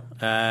Franco,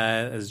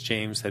 as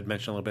James had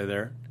mentioned a little bit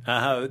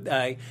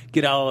there,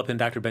 get all up in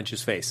Dr.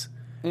 Bench's face.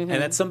 Mm-hmm.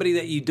 And that's somebody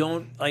that you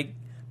don't like.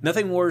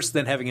 Nothing worse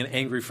than having an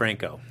angry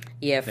Franco.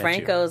 Yeah,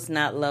 Franco's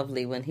not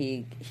lovely when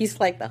he's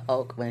like the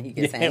Hulk when he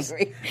gets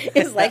angry.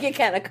 It's like it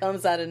kind of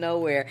comes out of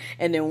nowhere,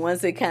 and then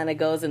once it kind of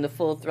goes into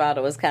full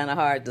throttle, it's kind of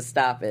hard to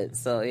stop it.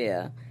 So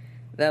yeah,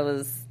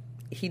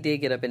 he did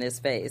get up in his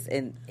face,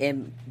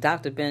 and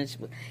Dr. Bench,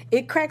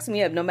 it cracks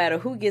me up. No matter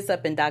who gets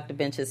up in Dr.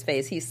 Bench's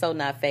face, he's so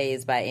not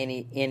fazed by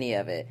any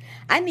of it.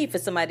 I need for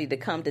somebody to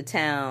come to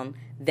town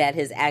that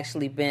has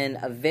actually been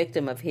a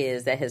victim of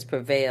his that has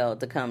prevailed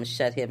to come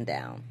shut him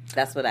down.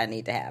 That's what I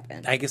need to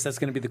happen. I guess that's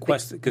going to be the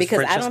question because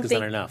Francesca's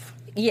not enough.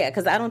 Yeah,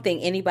 because I don't think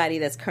anybody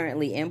that's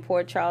currently in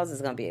Port Charles is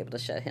going to be able to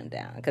shut him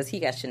down because he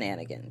got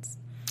shenanigans.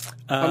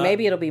 Or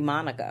maybe it'll be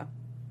Monica.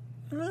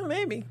 Well,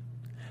 maybe.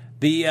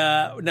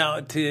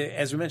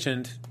 As we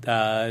mentioned,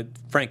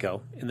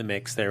 Franco in the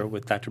mix there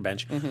with Dr.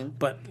 Bench. Mm-hmm.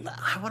 But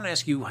I want to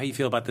ask you how you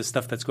feel about this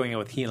stuff that's going on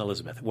with he and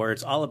Elizabeth, where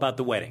it's all about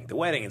the wedding. The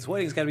wedding's got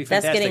to be fantastic.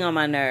 That's getting on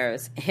my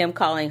nerves. Him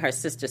calling her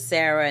sister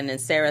Sarah, and then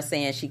Sarah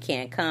saying she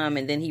can't come,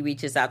 and then he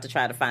reaches out to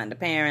try to find the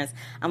parents.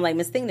 I'm like,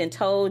 Miss Thington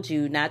told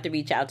you not to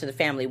reach out to the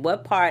family.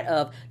 What part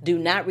of do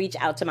not reach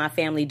out to my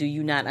family do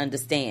you not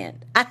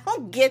understand? I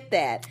don't get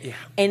that. Yeah.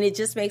 And it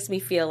just makes me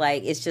feel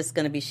like it's just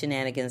going to be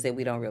shenanigans that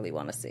we don't really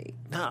want to see.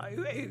 No,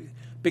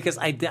 because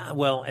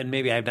and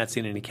maybe I have not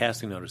seen any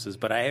casting notices,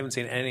 but I haven't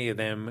seen any of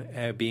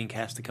them being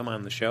cast to come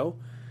on the show.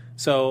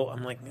 So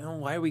I'm like,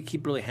 why do we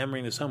keep really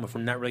hammering this home if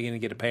we're not really going to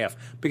get a payoff?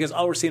 Because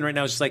all we're seeing right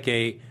now is just like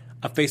a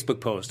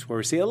Facebook post where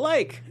we see a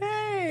like,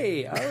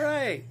 hey, all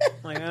right.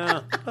 I'm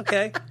like,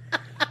 okay.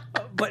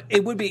 But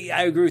it would be,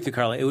 I agree with you,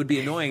 Carla, it would be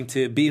annoying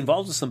to be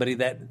involved with somebody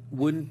that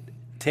wouldn't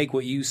take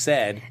what you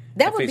said.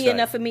 That would be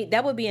enough for me.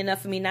 That would be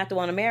enough for me not to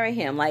want to marry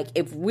him. Like,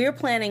 if we're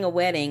planning a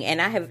wedding and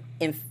I have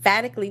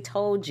emphatically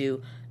told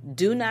you,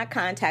 do not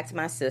contact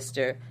my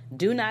sister,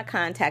 do not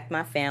contact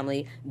my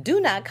family,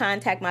 do not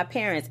contact my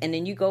parents, and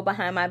then you go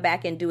behind my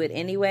back and do it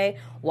anyway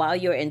while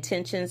your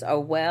intentions are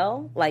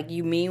well, like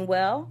you mean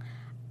well.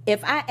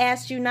 If I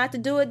asked you not to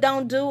do it,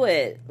 don't do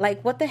it.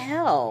 Like, what the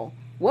hell?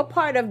 What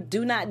part of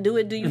do not do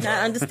it do you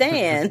not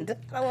understand?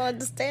 I don't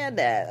understand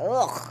that.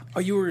 Ugh. Oh,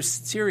 you were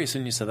serious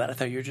when you said that? I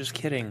thought you were just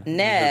kidding.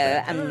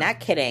 No, I'm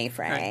not kidding,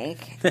 Frank.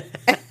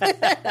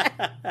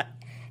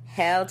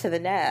 Hell to the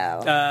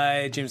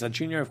no. James Lott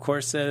Jr., of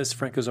course, says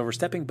Franco's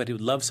overstepping, but he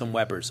would love some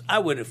Webbers. I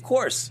would, of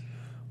course,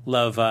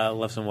 love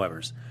some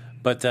Webbers.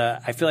 But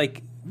I feel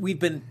like we've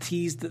been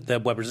teased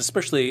the Webbers,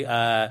 especially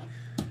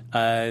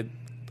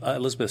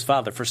Elizabeth's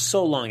father, for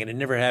so long, and it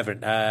never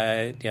happened.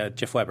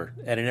 Jeff Weber,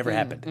 and it never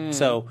happened.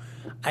 So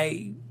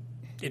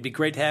it'd be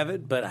great to have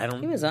it, but I don't.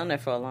 He was on there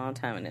for a long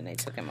time, and then they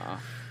took him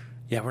off.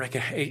 Yeah, we're not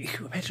gonna. Hey,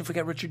 imagine if we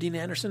got Richard Dean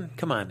Anderson.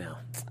 Come on now.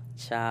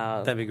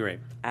 Child, that'd be great.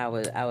 I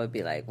would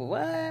be like,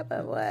 what?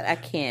 But what? I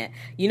can't.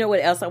 You know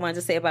what else I wanted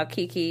to say about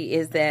Kiki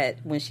is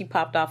that when she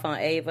popped off on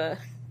Ava,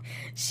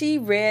 she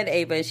read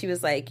Ava and she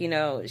was like,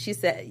 she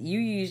said,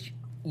 you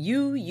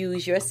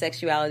use your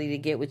sexuality to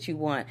get what you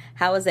want.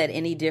 How is that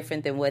any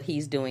different than what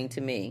he's doing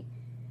to me?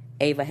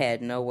 Ava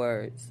had no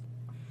words.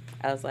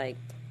 I was like,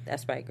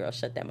 that's right, girl.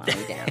 Shut that mommy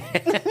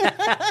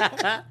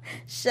down.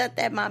 Shut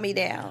that mommy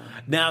down.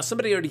 Now,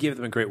 somebody already gave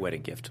them a great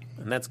wedding gift,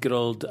 and that's good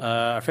old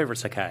our favorite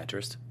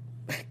psychiatrist,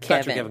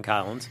 Dr. Kevin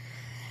Collins.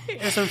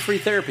 Here's some free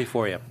therapy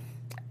for you.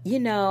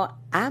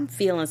 I'm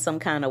feeling some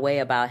kind of way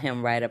about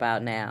him right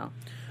about now.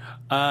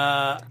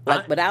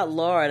 Without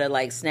Laura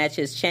to snatch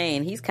his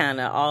chain, he's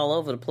kind of all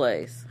over the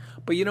place.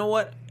 But you know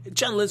what?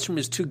 John Lindstrom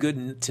is too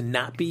good to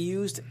not be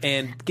used,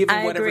 and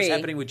given whatever's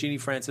happening with Jeannie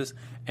Francis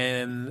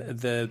and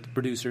the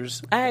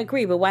producers, I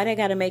agree. But why they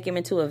got to make him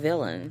into a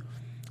villain?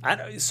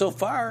 So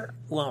far,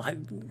 we don't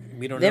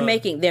know. They're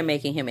making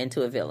him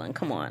into a villain.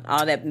 Come on,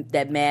 all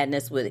that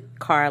madness with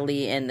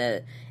Carly and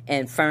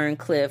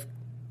Ferncliff,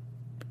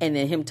 and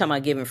then him talking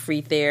about giving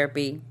free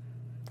therapy.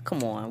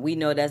 Come on, we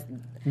know that's.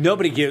 No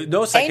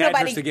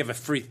psychiatrist to give a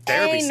free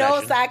therapy session.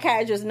 Ain't no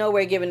psychiatrist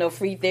nowhere giving no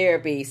free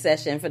therapy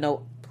session for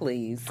no.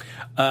 Please.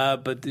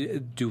 But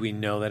do we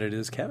know that it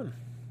is Kevin?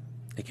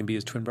 It can be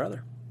his twin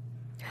brother.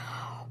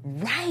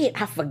 Right.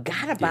 I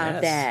forgot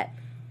about that.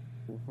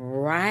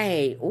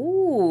 Right.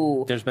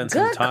 Ooh. There's been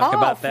some talk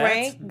about that.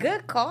 Frank.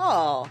 Good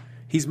call.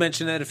 He's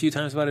mentioned that a few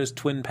times about his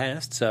twin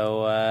past,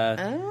 so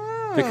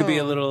there could be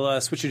a little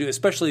switcheroo,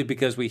 especially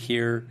because we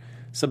hear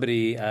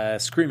somebody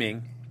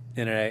screaming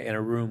in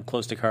a room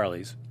close to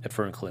Carly's at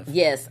Ferncliff.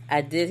 Yes,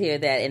 I did hear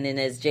that, and then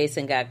as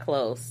Jason got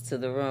close to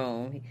the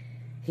room,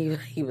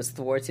 he was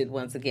thwarted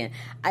once again.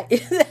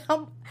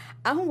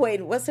 I'm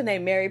waiting. What's her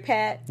name? Mary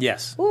Pat?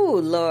 Yes. Ooh,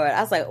 Lord.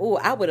 I was like, ooh,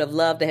 I would have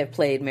loved to have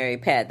played Mary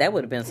Pat. That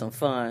would have been some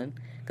fun.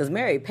 Because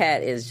Mary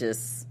Pat is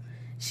just,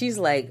 she's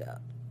like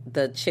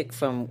the chick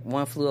from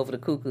One Flew Over the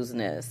Cuckoo's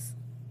Nest.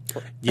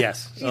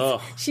 Yes.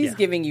 She's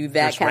giving you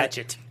that Nurse kind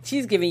Ratched.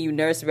 She's giving you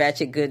Nurse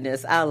Ratched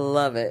goodness. I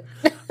love it.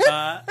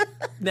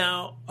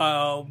 Now,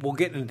 we'll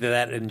get into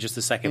that in just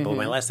a second, but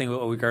my last thing with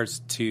regards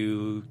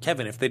to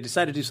Kevin, if they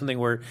decide to do something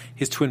where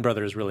his twin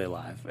brother is really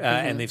alive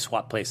and they've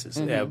swapped places,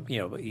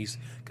 he's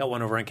got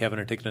one over on Kevin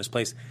or taken his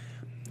place,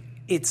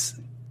 it's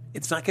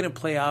not going to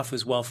play off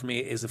as well for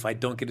me as if I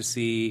don't get to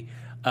see,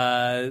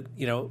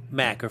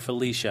 Mac or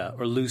Felicia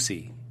or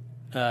Lucy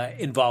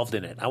involved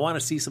in it. I want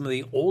to see some of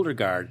the older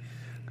guard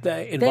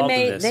involved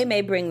in this. They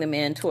may bring them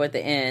in toward the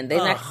end.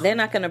 They're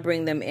not going to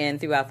bring them in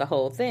throughout the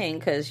whole thing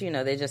because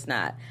they're just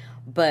not.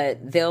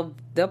 But they'll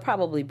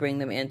probably bring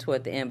them in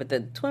toward the end. But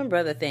the twin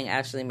brother thing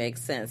actually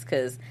makes sense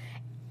because,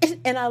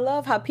 and I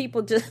love how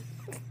people just.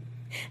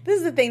 This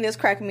is the thing that's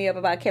cracking me up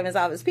about Kevin's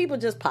office. People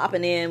just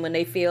popping in when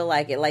they feel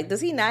like it. Like, does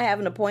he not have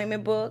an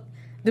appointment book?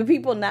 Do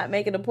people not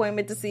make an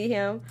appointment to see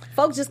him?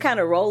 Folks just kind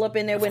of roll up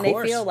in there when they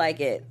feel like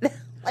it.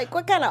 Like,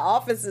 what kind of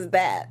office is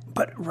that?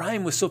 But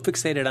Ryan was so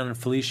fixated on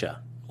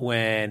Felicia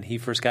when he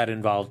first got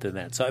involved in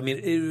that. So, I mean,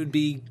 it would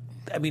be...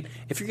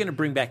 if you're going to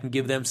bring back and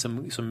give them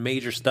some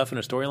major stuff in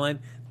a storyline,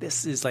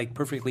 this is, like,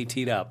 perfectly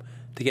teed up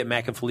to get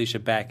Mac and Felicia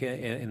back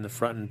in the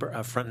front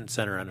and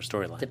center on a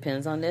storyline.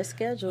 Depends on their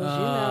schedules,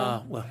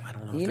 Well, I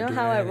don't know. You know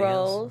how it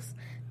rolls. Else.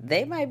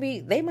 They might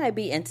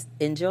be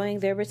enjoying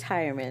their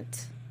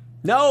retirement.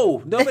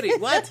 No, nobody.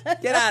 What?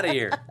 Get out of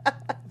here.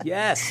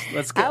 Yes,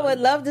 let's go. I would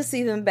love to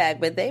see them back,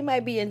 but they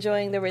might be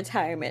enjoying the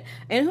retirement.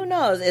 And who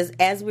knows?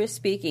 As we're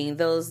speaking,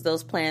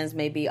 those plans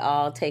may be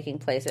all taking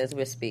place as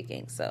we're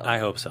speaking. So I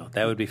hope so.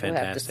 That would be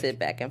fantastic. We'll have to sit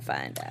back and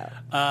find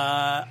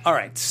out. All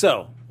right.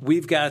 So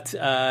we've got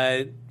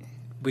Carly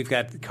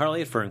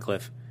at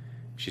Ferncliff.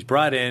 She's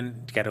brought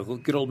in. Got a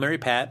good old Mary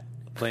Pat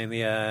playing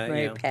the.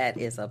 Mary Pat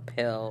is a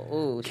pill.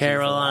 Ooh,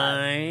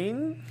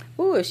 Caroline.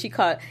 Ooh, if she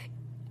caught.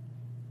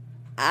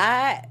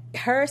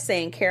 Her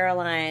saying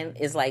Caroline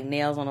is like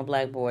nails on a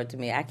blackboard to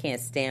me. I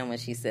can't stand when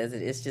she says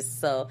it. It's just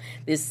so,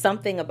 there's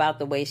something about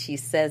the way she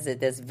says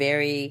it that's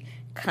very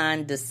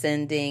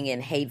condescending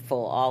and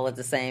hateful all at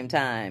the same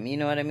time. You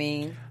know what I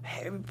mean?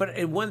 But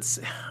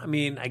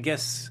I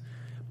guess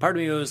part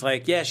of me was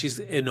like, yeah, she's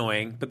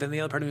annoying. But then the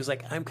other part of me was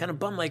like, I'm kind of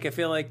bummed. Like, I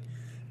feel like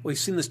we've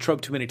seen this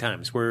trope too many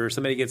times where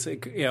somebody gets,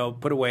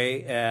 put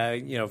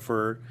away,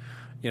 for...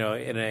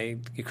 in a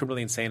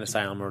criminally insane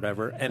asylum or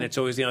whatever, and it's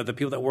always the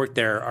people that work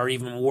there are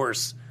even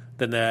worse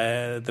than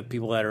the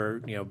people that are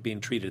being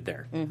treated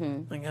there.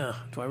 Mm-hmm. Like,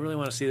 do I really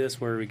want to see this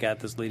where we got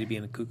this lady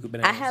being a cuckoo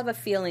bananas? I have a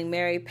feeling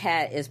Mary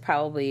Pat is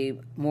probably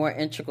more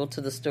integral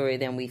to the story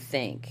than we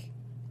think.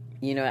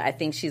 I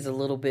think she's a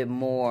little bit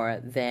more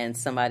than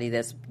somebody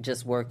that's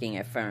just working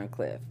at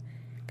Ferncliff,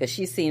 because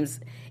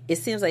it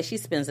seems like she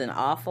spends an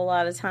awful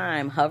lot of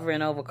time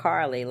hovering over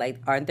Carly. Like,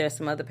 aren't there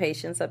some other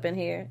patients up in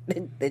here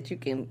that you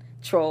can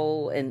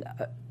troll and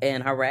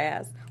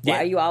harass? Why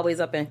are you always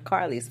up in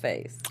Carly's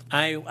face?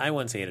 I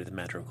once ate at the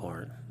Metro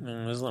Court.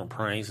 It was a little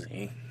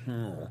pricey.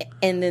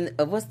 And then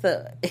what's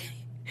the...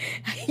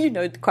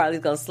 Carly's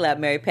going to slap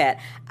Mary Pat.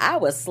 I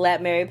would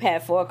slap Mary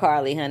Pat for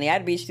Carly, honey.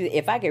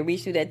 If I could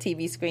reach through that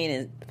TV screen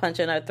and punch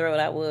her in her throat,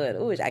 I would.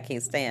 Ooh, I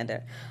can't stand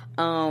her.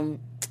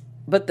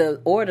 But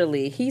the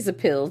orderly, he's a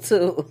pill,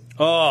 too.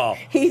 Oh.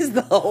 He's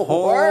the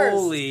worst.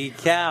 Holy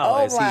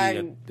cow. Oh,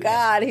 my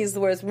God, he's the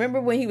worst.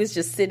 Remember when he was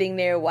just sitting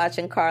there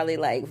watching Carly,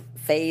 like,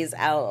 phase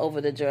out over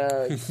the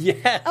drugs?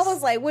 Yes. I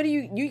was like, what are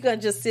you going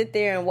to just sit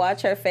there and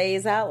watch her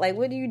phase out? Like,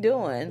 what are you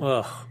doing?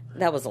 Ugh.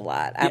 That was a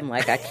lot. I'm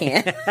like, I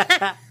can't.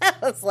 I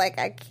was like,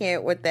 I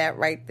can't with that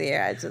right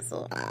there. I just...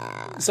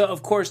 So,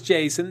 of course,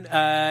 Jason,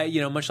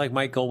 much like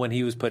Michael when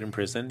he was put in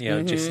prison,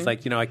 just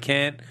like, I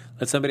can't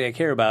let somebody I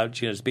care about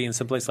just be in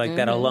someplace like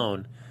that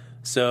alone.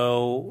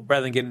 So,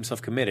 rather than getting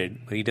himself committed,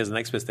 but he does the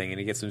next best thing, and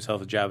he gets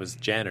himself a job as a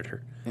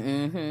janitor.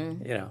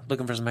 Mm-hmm.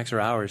 Looking for some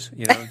extra hours.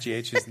 GH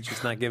is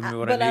just not giving me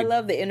what I need. But I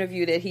love the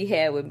interview that he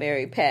had with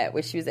Mary Pat,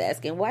 where she was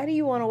asking, why do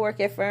you want to work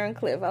at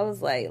Ferncliff? I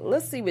was like,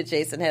 let's see what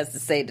Jason has to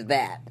say to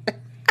that.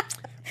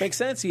 Makes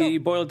sense.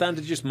 You boil it down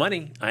to just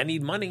money. I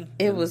need money.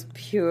 It was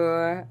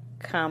pure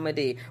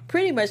comedy.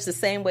 Pretty much the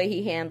same way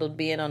he handled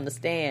being on the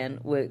stand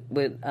with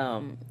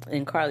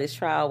in Carly's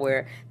trial,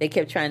 where they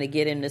kept trying to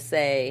get him to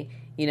say,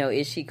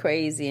 is she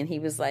crazy? And he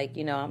was like,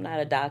 I'm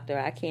not a doctor.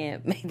 I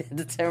can't make that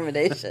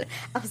determination.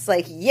 I was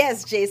like,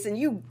 yes, Jason,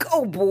 you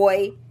go,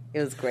 boy. It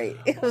was great.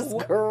 It was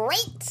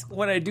great.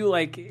 What I do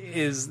like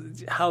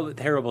is how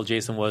terrible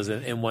Jason was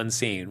in one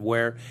scene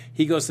where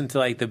he goes into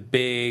like the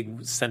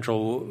big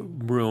central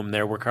room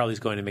there where Carly's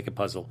going to make a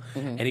puzzle.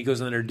 Mm-hmm. And he goes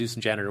in there to do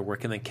some janitor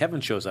work, and then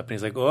Kevin shows up and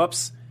he's like,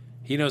 oops.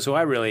 He knows who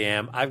I really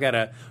am. I've got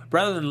to,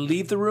 rather than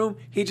leave the room,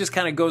 he just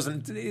kind of goes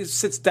and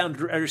sits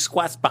down or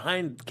squats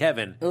behind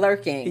Kevin.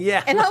 Lurking.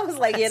 Yeah. And I was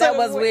like, yeah, that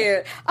was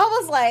weird. I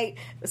was like,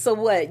 so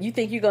what? You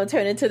think you're going to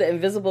turn into the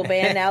Invisible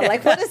Man now?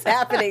 Like, what is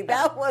happening?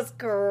 That was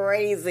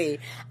crazy.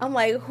 I'm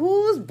like,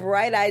 whose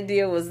bright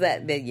idea was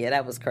that? Yeah,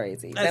 that was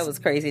crazy. That was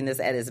craziness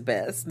at its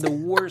best. The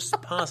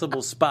worst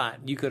possible spot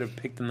you could have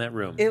picked in that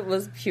room. It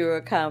was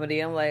pure comedy.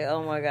 I'm like,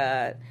 oh my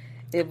God.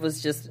 It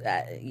was just,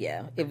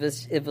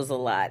 it was a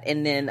lot.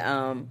 And then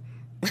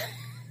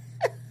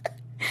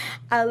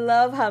I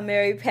love how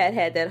Mary Pat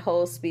had that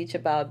whole speech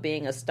about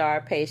being a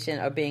star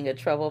patient or being a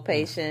trouble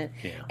patient.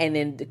 Yeah. And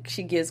then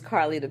she gives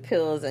Carly the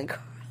pills, and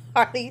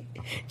Carly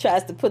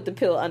tries to put the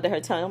pill under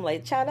her tongue. I'm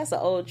like, child, that's an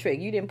old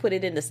trick. You didn't put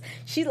it in the,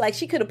 she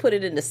could have put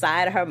it in the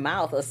side of her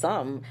mouth or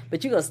something,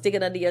 but you're going to stick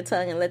it under your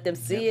tongue and let them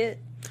see it?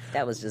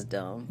 That was just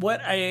dumb.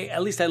 What I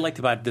liked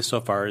about this so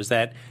far is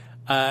that,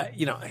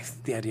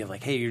 the idea of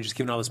like, hey, you're just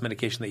giving all this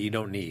medication that you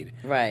don't need.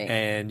 Right.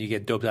 And you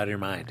get doped out of your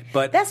mind.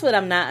 But that's what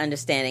I'm not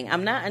understanding.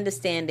 I'm not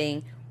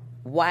understanding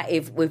why,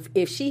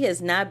 if she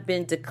has not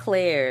been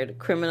declared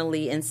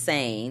criminally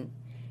insane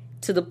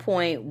to the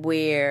point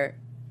where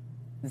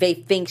they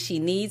think she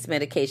needs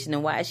medication,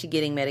 then why is she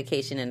getting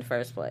medication in the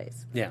first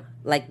place? Yeah.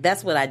 Like,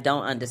 that's what I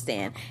don't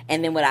understand.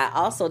 And then what I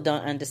also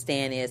don't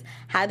understand is,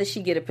 how does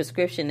she get a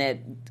prescription that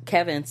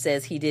Kevin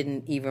says he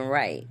didn't even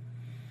write?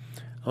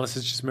 Unless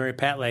it's just Mary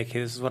Pat, like, hey,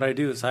 this is what I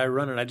do, this is how I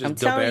run it, I just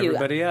dope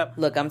everybody up.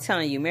 Look, I'm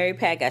telling you, Mary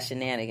Pat got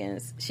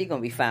shenanigans. She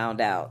gonna be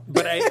found out.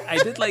 But I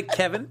did like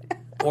Kevin,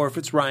 or if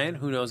it's Ryan,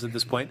 who knows at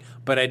this point,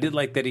 but I did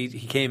like that he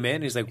came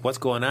in, he's like, what's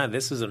going on,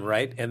 this isn't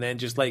right, and then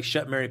just like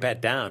shut Mary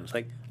Pat down. It's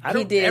like, I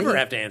don't ever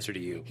have to answer to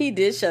you. He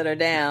did shut her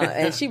down,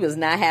 and she was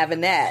not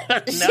having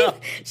that. No.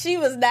 She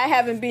was not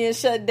having being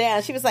shut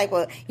down. She was like,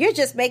 well, you're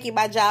just making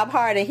my job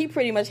hard. And he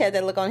pretty much had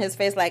that look on his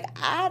face like,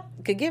 I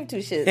could give two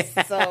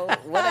shits. So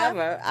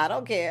whatever. I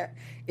don't care.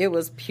 It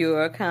was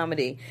pure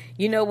comedy.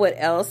 You know what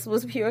else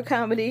was pure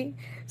comedy?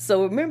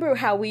 So remember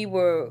how we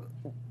were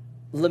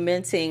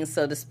lamenting,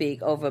 so to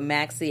speak, over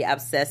Maxie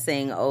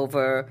obsessing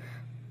over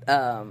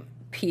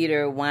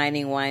Peter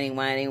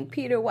whining.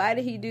 Peter, why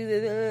did he do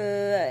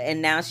this?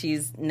 And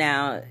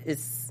now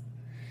it's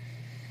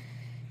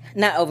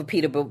not over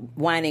Peter, but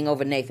whining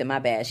over Nathan. My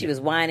bad. She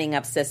was whining,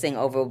 obsessing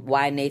over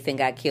why Nathan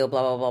got killed,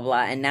 blah, blah, blah,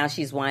 blah. And now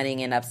she's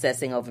whining and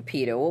obsessing over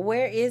Peter. Well,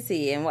 where is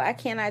he? And why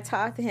can't I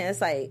talk to him? It's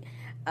like,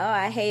 oh,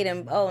 I hate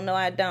him. Oh, no,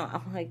 I don't.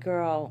 I'm like,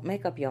 girl,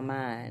 make up your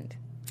mind.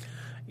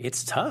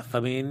 It's tough. I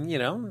mean,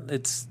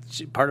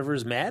 part of her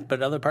is mad,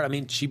 but other part, I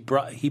mean, he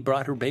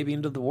brought her baby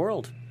into the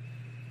world.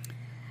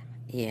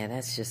 Yeah,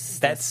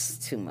 that's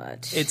too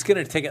much. It's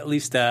going to take at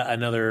least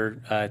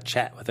another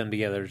chat with them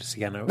together to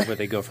see kind of where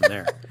they go from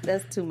there.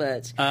 That's too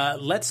much.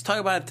 Let's talk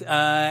about,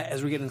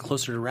 as we're getting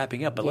closer to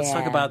wrapping up, but let's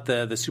talk about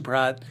the super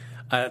hot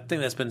thing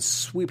that's been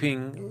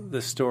sweeping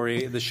the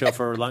show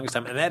for the longest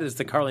time, and that is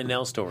the Carly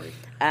Nell story.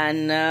 I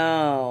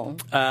know.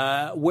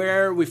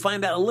 Where we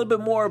find out a little bit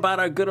more about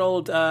our good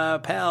old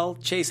pal,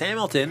 Chase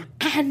Hamilton.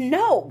 I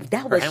know.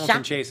 That was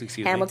Hamilton Chase,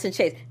 excuse me. Hamilton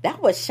Chase.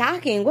 That was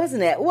shocking,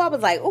 wasn't it? Oh, I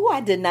was like, oh, I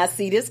did not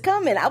see this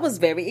coming. I was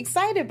very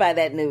excited by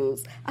that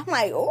news. I'm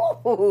like,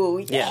 oh,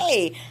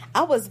 yay. Yeah.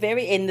 I was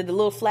very into the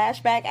little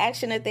flashback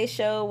action that they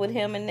showed with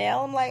him and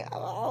Nell. I'm like,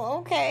 oh,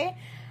 okay.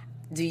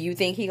 Do you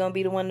think he's going to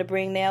be the one to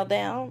bring Nell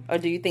down? Or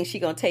do you think she's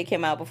going to take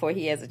him out before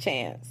he has a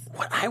chance?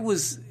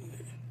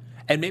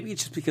 And maybe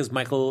it's just because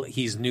Michael,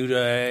 he's new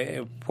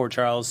to Port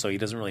Charles, so he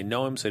doesn't really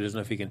know him, so he doesn't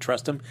know if he can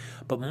trust him.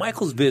 But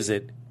Michael's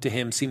visit to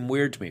him seemed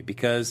weird to me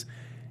because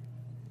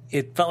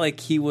it felt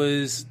like he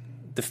was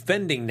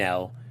defending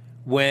Nell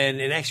when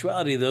in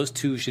actuality those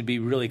two should be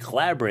really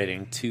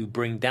collaborating to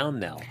bring down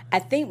Nell. I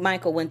think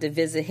Michael went to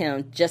visit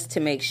him just to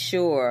make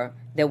sure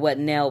that what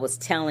Nell was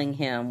telling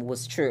him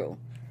was true.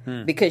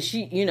 Because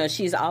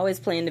she's always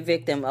playing the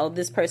victim. Oh,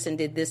 this person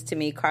did this to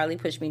me. Carly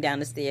pushed me down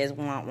the stairs.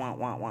 Wah, wah,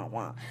 wah, wah,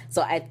 wah.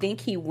 So I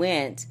think he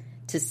went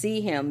to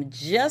see him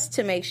just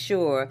to make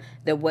sure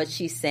that what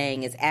she's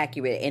saying is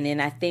accurate. And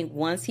then I think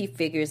once he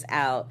figures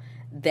out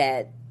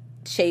that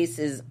Chase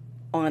is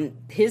on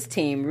his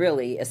team,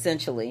 really,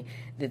 essentially,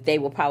 that they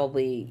will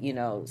probably,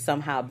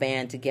 somehow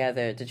band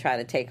together to try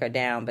to take her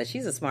down. But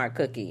she's a smart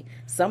cookie.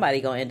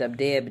 Somebody going to end up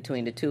dead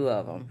between the two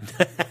of them.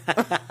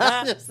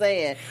 I'm just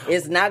saying.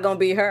 It's not going to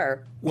be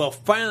her. Well,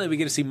 finally we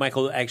get to see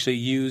Michael actually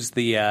use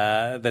the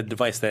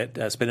device that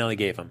Spinelli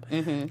gave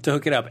him to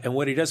hook it up. And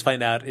what he does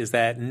find out is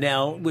that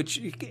Nell, which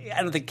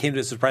I don't think came to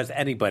a surprise to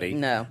anybody,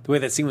 no, the way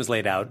that scene was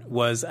laid out,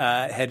 was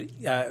had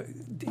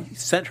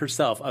sent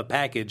herself a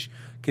package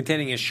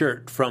containing a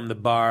shirt from the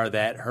bar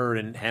that her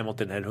and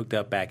Hamilton had hooked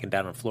up back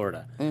down in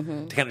Florida to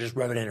kind of just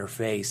rub it in her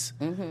face.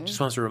 Just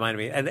wants to remind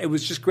me. And it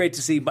was just great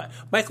to see. But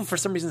Michael, for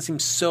some reason,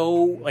 seemed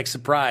so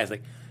surprised.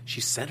 Like, she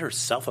sent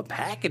herself a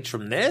package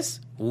from this?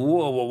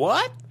 Whoa,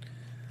 what?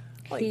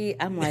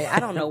 I'm like, I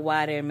don't know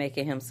why they're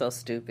making him so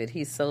stupid.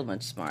 He's so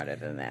much smarter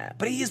than that.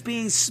 But he is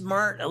being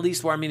smart, at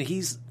least where,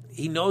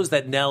 he knows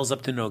that Nell's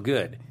up to no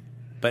good.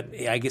 But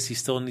I guess he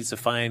still needs to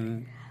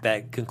find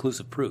that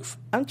conclusive proof.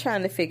 I'm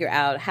trying to figure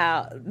out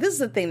how. This is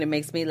the thing that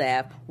makes me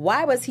laugh.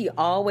 Why was he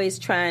always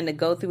trying to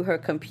go through her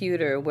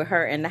computer with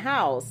her in the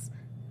house?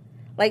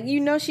 Like,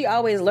 she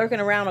always lurking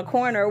around a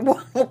corner.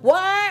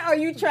 Why are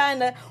you trying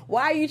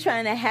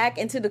to hack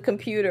into the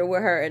computer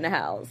with her in the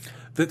house?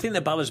 The thing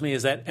that bothers me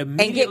is that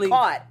immediately... And get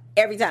caught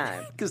every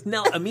time. Because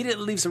Nell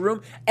immediately leaves the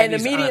room and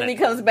immediately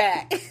comes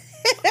back.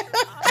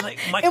 Like,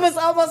 it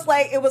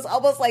was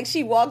almost like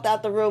she walked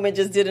out the room and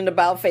just did an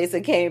about face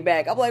and came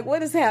back. I'm like,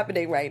 what is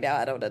happening right now?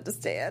 I don't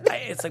understand.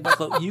 It's like,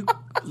 Michael, you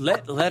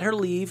let her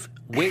leave,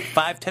 wait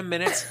 5-10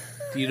 minutes,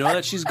 you know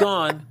that she's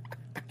gone,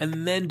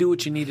 and then do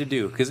what you need to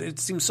do. Because it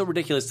seems so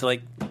ridiculous to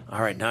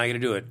all right, now I got to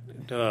do it.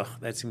 Ugh,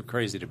 that seems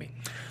crazy to me.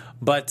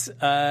 But,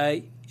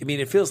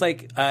 it feels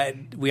like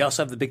we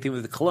also have the big thing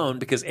with the cologne,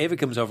 because Ava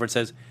comes over and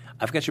says,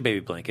 I've got your baby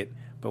blanket,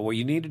 but what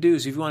you need to do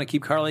is if you want to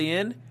keep Carly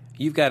in,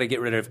 you've got to get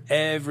rid of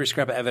every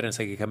scrap of evidence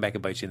that could come back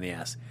and bite you in the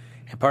ass.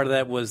 And part of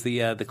that was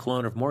the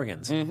cologne of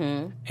Morgan's.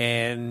 Mm-hmm.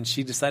 And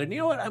she decided, you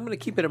know what, I'm going to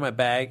keep it in my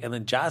bag. And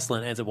then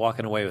Jocelyn ends up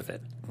walking away with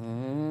it.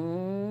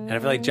 Mm-hmm. And I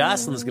feel like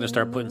Jocelyn's going to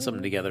start putting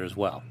something together as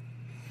well.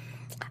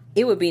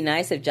 It would be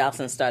nice if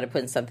Jocelyn started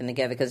putting something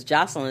together, because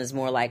Jocelyn is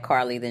more like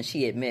Carly than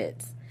she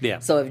admits. Yeah.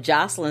 So if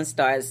Jocelyn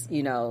starts,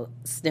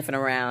 sniffing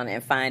around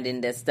and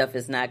finding that stuff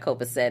is not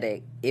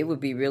copacetic, it would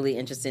be really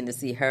interesting to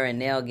see her and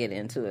Nell get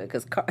into it,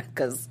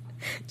 because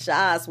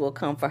Joss will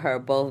come for her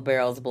both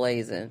barrels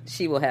blazing.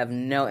 She will have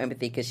no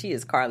empathy because she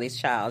is Carly's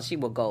child. She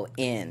will go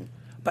in.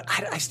 But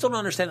I still don't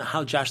understand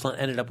how Jocelyn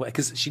ended up with,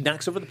 because she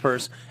knocks over the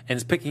purse and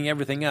is picking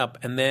everything up,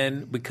 and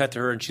then we cut to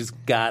her and she's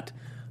got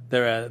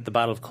the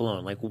bottle of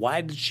cologne. Like,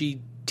 why did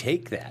she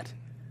take that?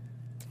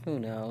 Who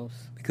knows?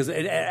 Because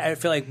I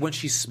feel like when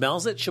she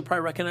smells it, she'll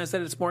probably recognize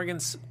that it's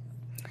Morgan's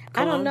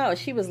cologne. I don't know.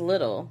 She was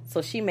little,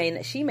 so she may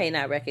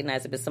not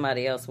recognize it, but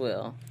somebody else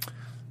will.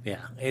 Yeah,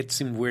 it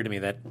seemed weird to me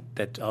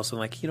that also,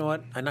 like, you know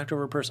what? I knocked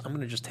over a purse. I'm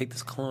going to just take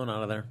this cologne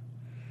out of there.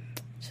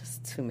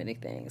 Just too many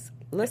things.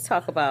 Let's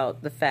talk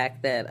about the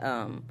fact that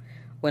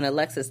when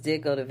Alexis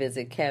did go to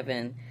visit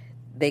Kevin,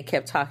 they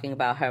kept talking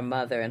about her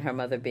mother and her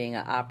mother being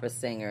an opera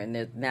singer.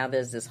 And now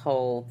there's this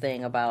whole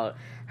thing about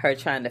her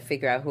trying to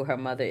figure out who her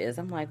mother is.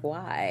 I'm like,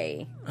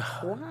 why?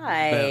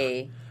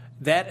 Why?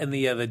 That and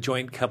the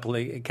joint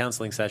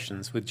counseling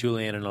sessions with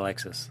Julianne and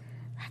Alexis.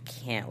 I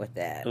can't with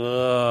that.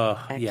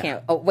 I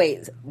can't. Oh,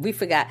 wait. We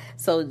forgot.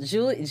 So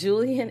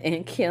Julian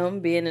and Kim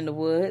being in the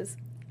woods.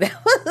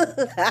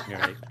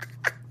 Right.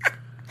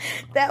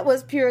 That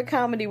was pure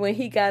comedy when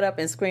he got up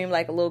and screamed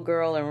like a little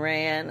girl and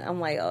ran. I'm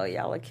like, oh,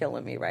 y'all are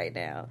killing me right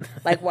now.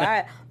 Like,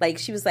 why? Like,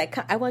 she was like,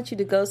 I want you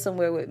to go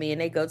somewhere with me.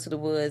 And they go to the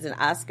woods, and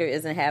Oscar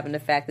isn't having the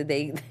fact that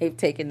they've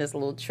taken this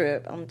little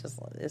trip.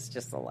 It's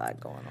just a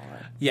lot going on.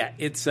 Yeah,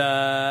 it's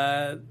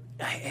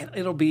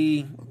it'll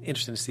be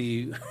interesting to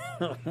see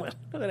what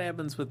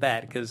happens with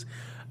that, because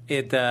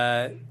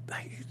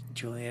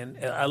Julianne,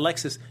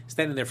 Alexis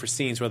standing there for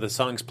scenes where the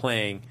song's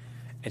playing,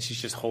 and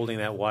she's just holding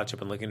that watch up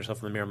and looking at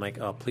herself in the mirror. I'm like,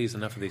 oh, please,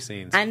 enough of these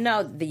scenes. I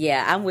know.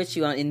 Yeah, I'm with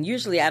you on, and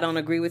usually I don't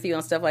agree with you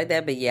on stuff like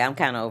that, but yeah, I'm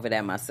kind of over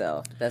that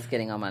myself. That's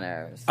getting on my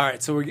nerves. All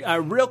right, so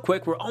we're real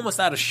quick. We're almost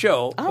out of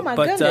show. Oh my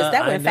goodness,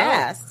 that went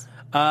fast.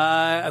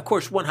 Of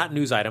course, one hot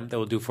news item that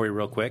we'll do for you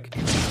real quick.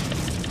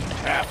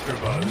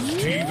 AfterBuzz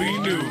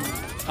TV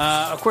News.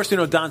 Of course,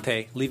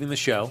 Dante leaving the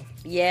show.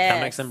 Yeah.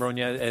 Dominic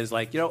Zambronia is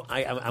like,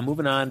 I'm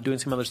moving on, doing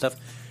some other stuff.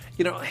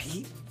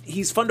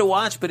 He's fun to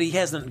watch, but he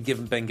hasn't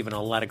been given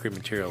a lot of great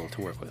material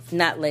to work with.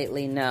 Not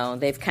lately, no.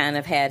 They've kind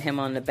of had him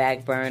on the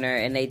back burner,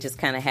 and they just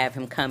kind of have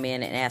him come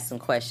in and ask some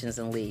questions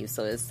and leave.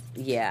 So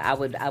I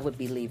would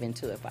be leaving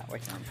too if I were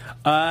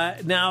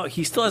him. Now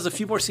he still has a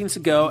few more scenes to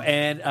go,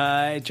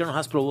 and General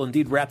Hospital will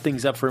indeed wrap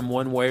things up for him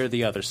one way or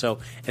the other. So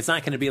it's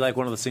not going to be like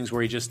one of those things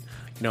where he just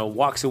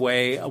walks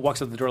away,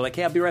 walks out the door like,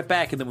 hey, I'll be right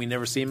back, and then we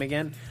never see him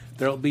again.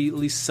 There'll be at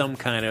least some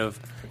kind of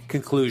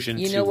conclusion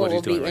to what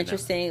he's doing right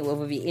now. What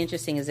would be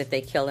interesting is if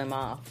they kill him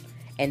off,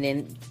 and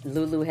then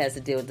Lulu has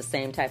to deal with the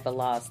same type of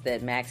loss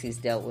that Maxie's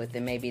dealt with,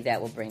 and maybe that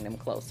will bring them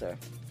closer.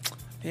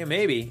 Yeah,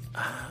 maybe.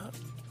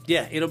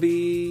 It'll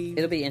be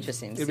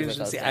interesting.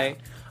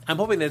 I'm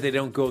hoping that they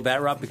don't go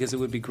that route, because it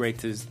would be great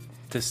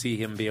to see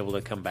him be able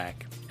to come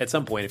back at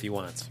some point if he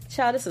wants.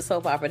 Child, this is a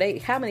soap opera.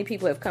 How many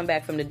people have come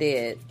back from the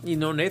dead?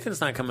 Nathan's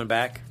not coming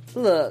back.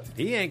 Look,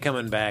 he ain't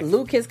coming back.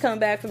 Luke has come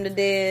back from the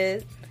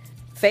dead.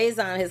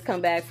 Faison has come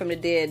back from the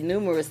dead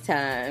numerous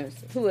times.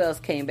 Who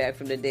else came back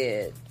from the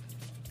dead?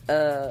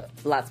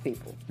 Lots of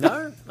people.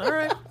 All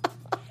right.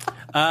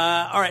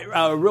 All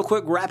right. Real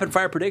quick, rapid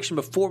fire prediction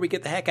before we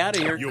get the heck out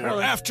of here. Your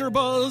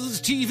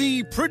AfterBuzz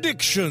TV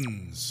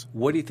predictions.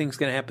 What do you think is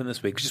going to happen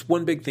this week? Just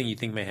one big thing you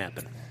think may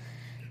happen.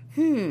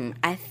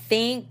 I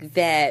think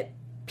that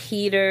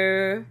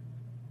Peter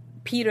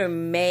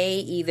may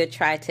either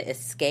try to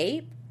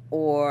escape,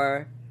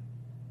 or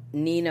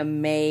Nina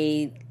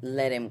may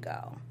let him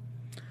go.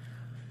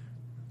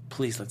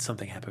 Please let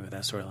something happen with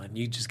that storyline.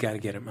 You just got to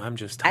get him. I'm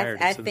just tired.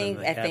 I think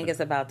it's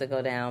about to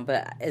go down.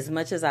 But as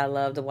much as I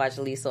love to watch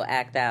Liesl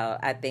act out,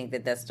 I think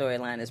that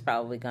storyline is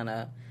probably going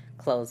to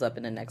close up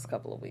in the next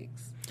couple of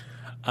weeks.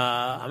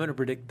 I'm going to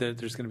predict that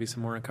there's going to be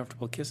some more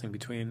uncomfortable kissing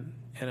between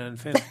Anna and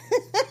Finn.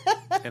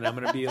 And I'm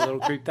going to be a little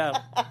creeped out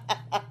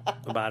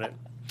about it.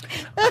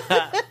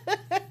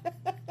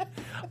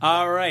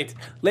 All right.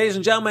 Ladies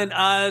and gentlemen,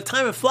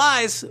 time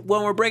flies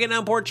when we're breaking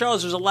down Port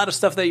Charles. There's a lot of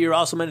stuff that you're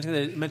also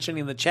mentioning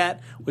in the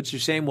chat, which you're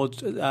saying would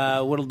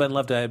have been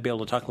love to be able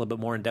to talk a little bit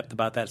more in depth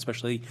about that,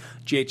 especially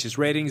GH's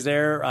ratings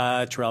there.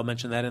 Terrell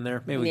mentioned that in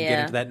there. Maybe we can get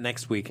into that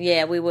next week.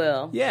 Yeah, we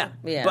will. Yeah.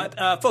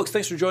 But, folks,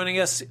 thanks for joining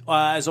us.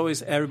 As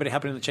always, everybody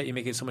hopping in the chat, you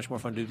make it so much more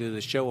fun to do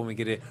this show when we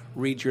get to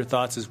read your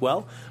thoughts as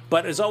well.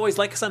 But as always,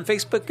 like us on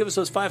Facebook, give us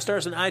those 5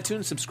 stars on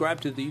iTunes,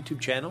 subscribe to the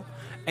YouTube channel.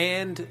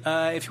 And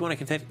if you want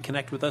to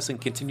connect with us and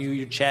continue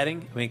your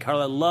chatting, I mean,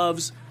 Carla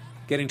loves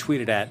getting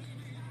tweeted at.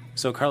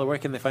 So, Carla, where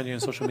can they find you on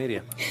social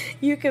media?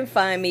 You can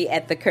find me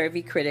at The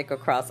Curvy Critic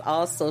across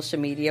all social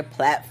media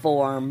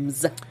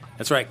platforms.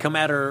 That's right. Come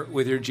at her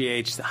with your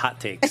GH hot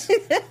takes.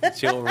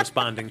 She'll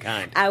respond in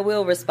kind. I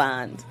will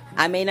respond.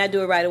 I may not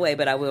do it right away,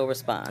 but I will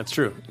respond. That's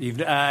true.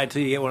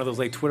 Until you get one of those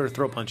like Twitter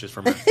throw punches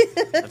from her.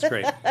 That's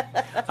great.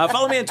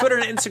 Follow me on Twitter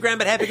and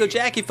Instagram at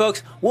HappyGoJackie,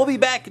 folks. We'll be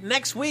back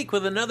next week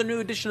with another new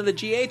edition of the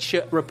GH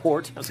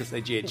Report. I was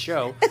going to say GH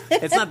Show.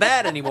 It's not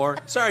that anymore.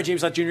 Sorry,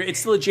 James Lott Jr. It's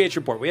still a GH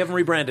Report. We haven't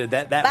rebranded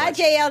that Bye, much.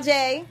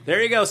 JLJ.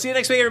 There you go. See you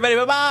next week, everybody.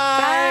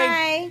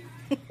 Bye-bye.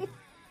 Bye.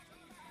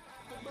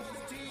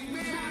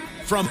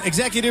 From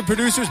executive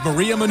producers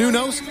Maria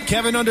Menounos,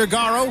 Kevin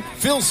Undergaro,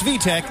 Phil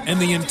Svitek,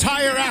 and the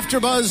entire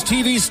AfterBuzz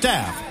TV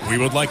staff, we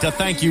would like to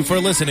thank you for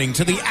listening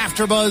to the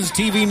AfterBuzz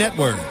TV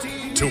network.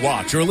 To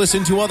watch or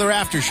listen to other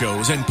after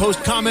shows and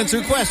post comments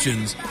or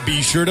questions,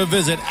 be sure to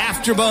visit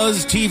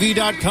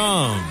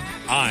AfterBuzzTV.com.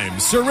 I'm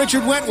Sir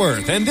Richard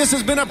Wentworth, and this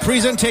has been a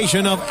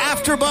presentation of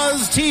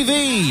AfterBuzz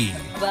TV.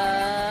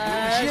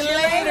 Buzz you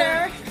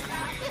later.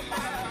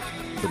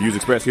 The views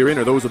expressed herein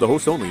are those of the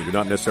hosts only and do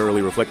not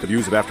necessarily reflect the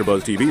views of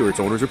AfterBuzz TV or its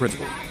owners or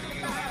principals.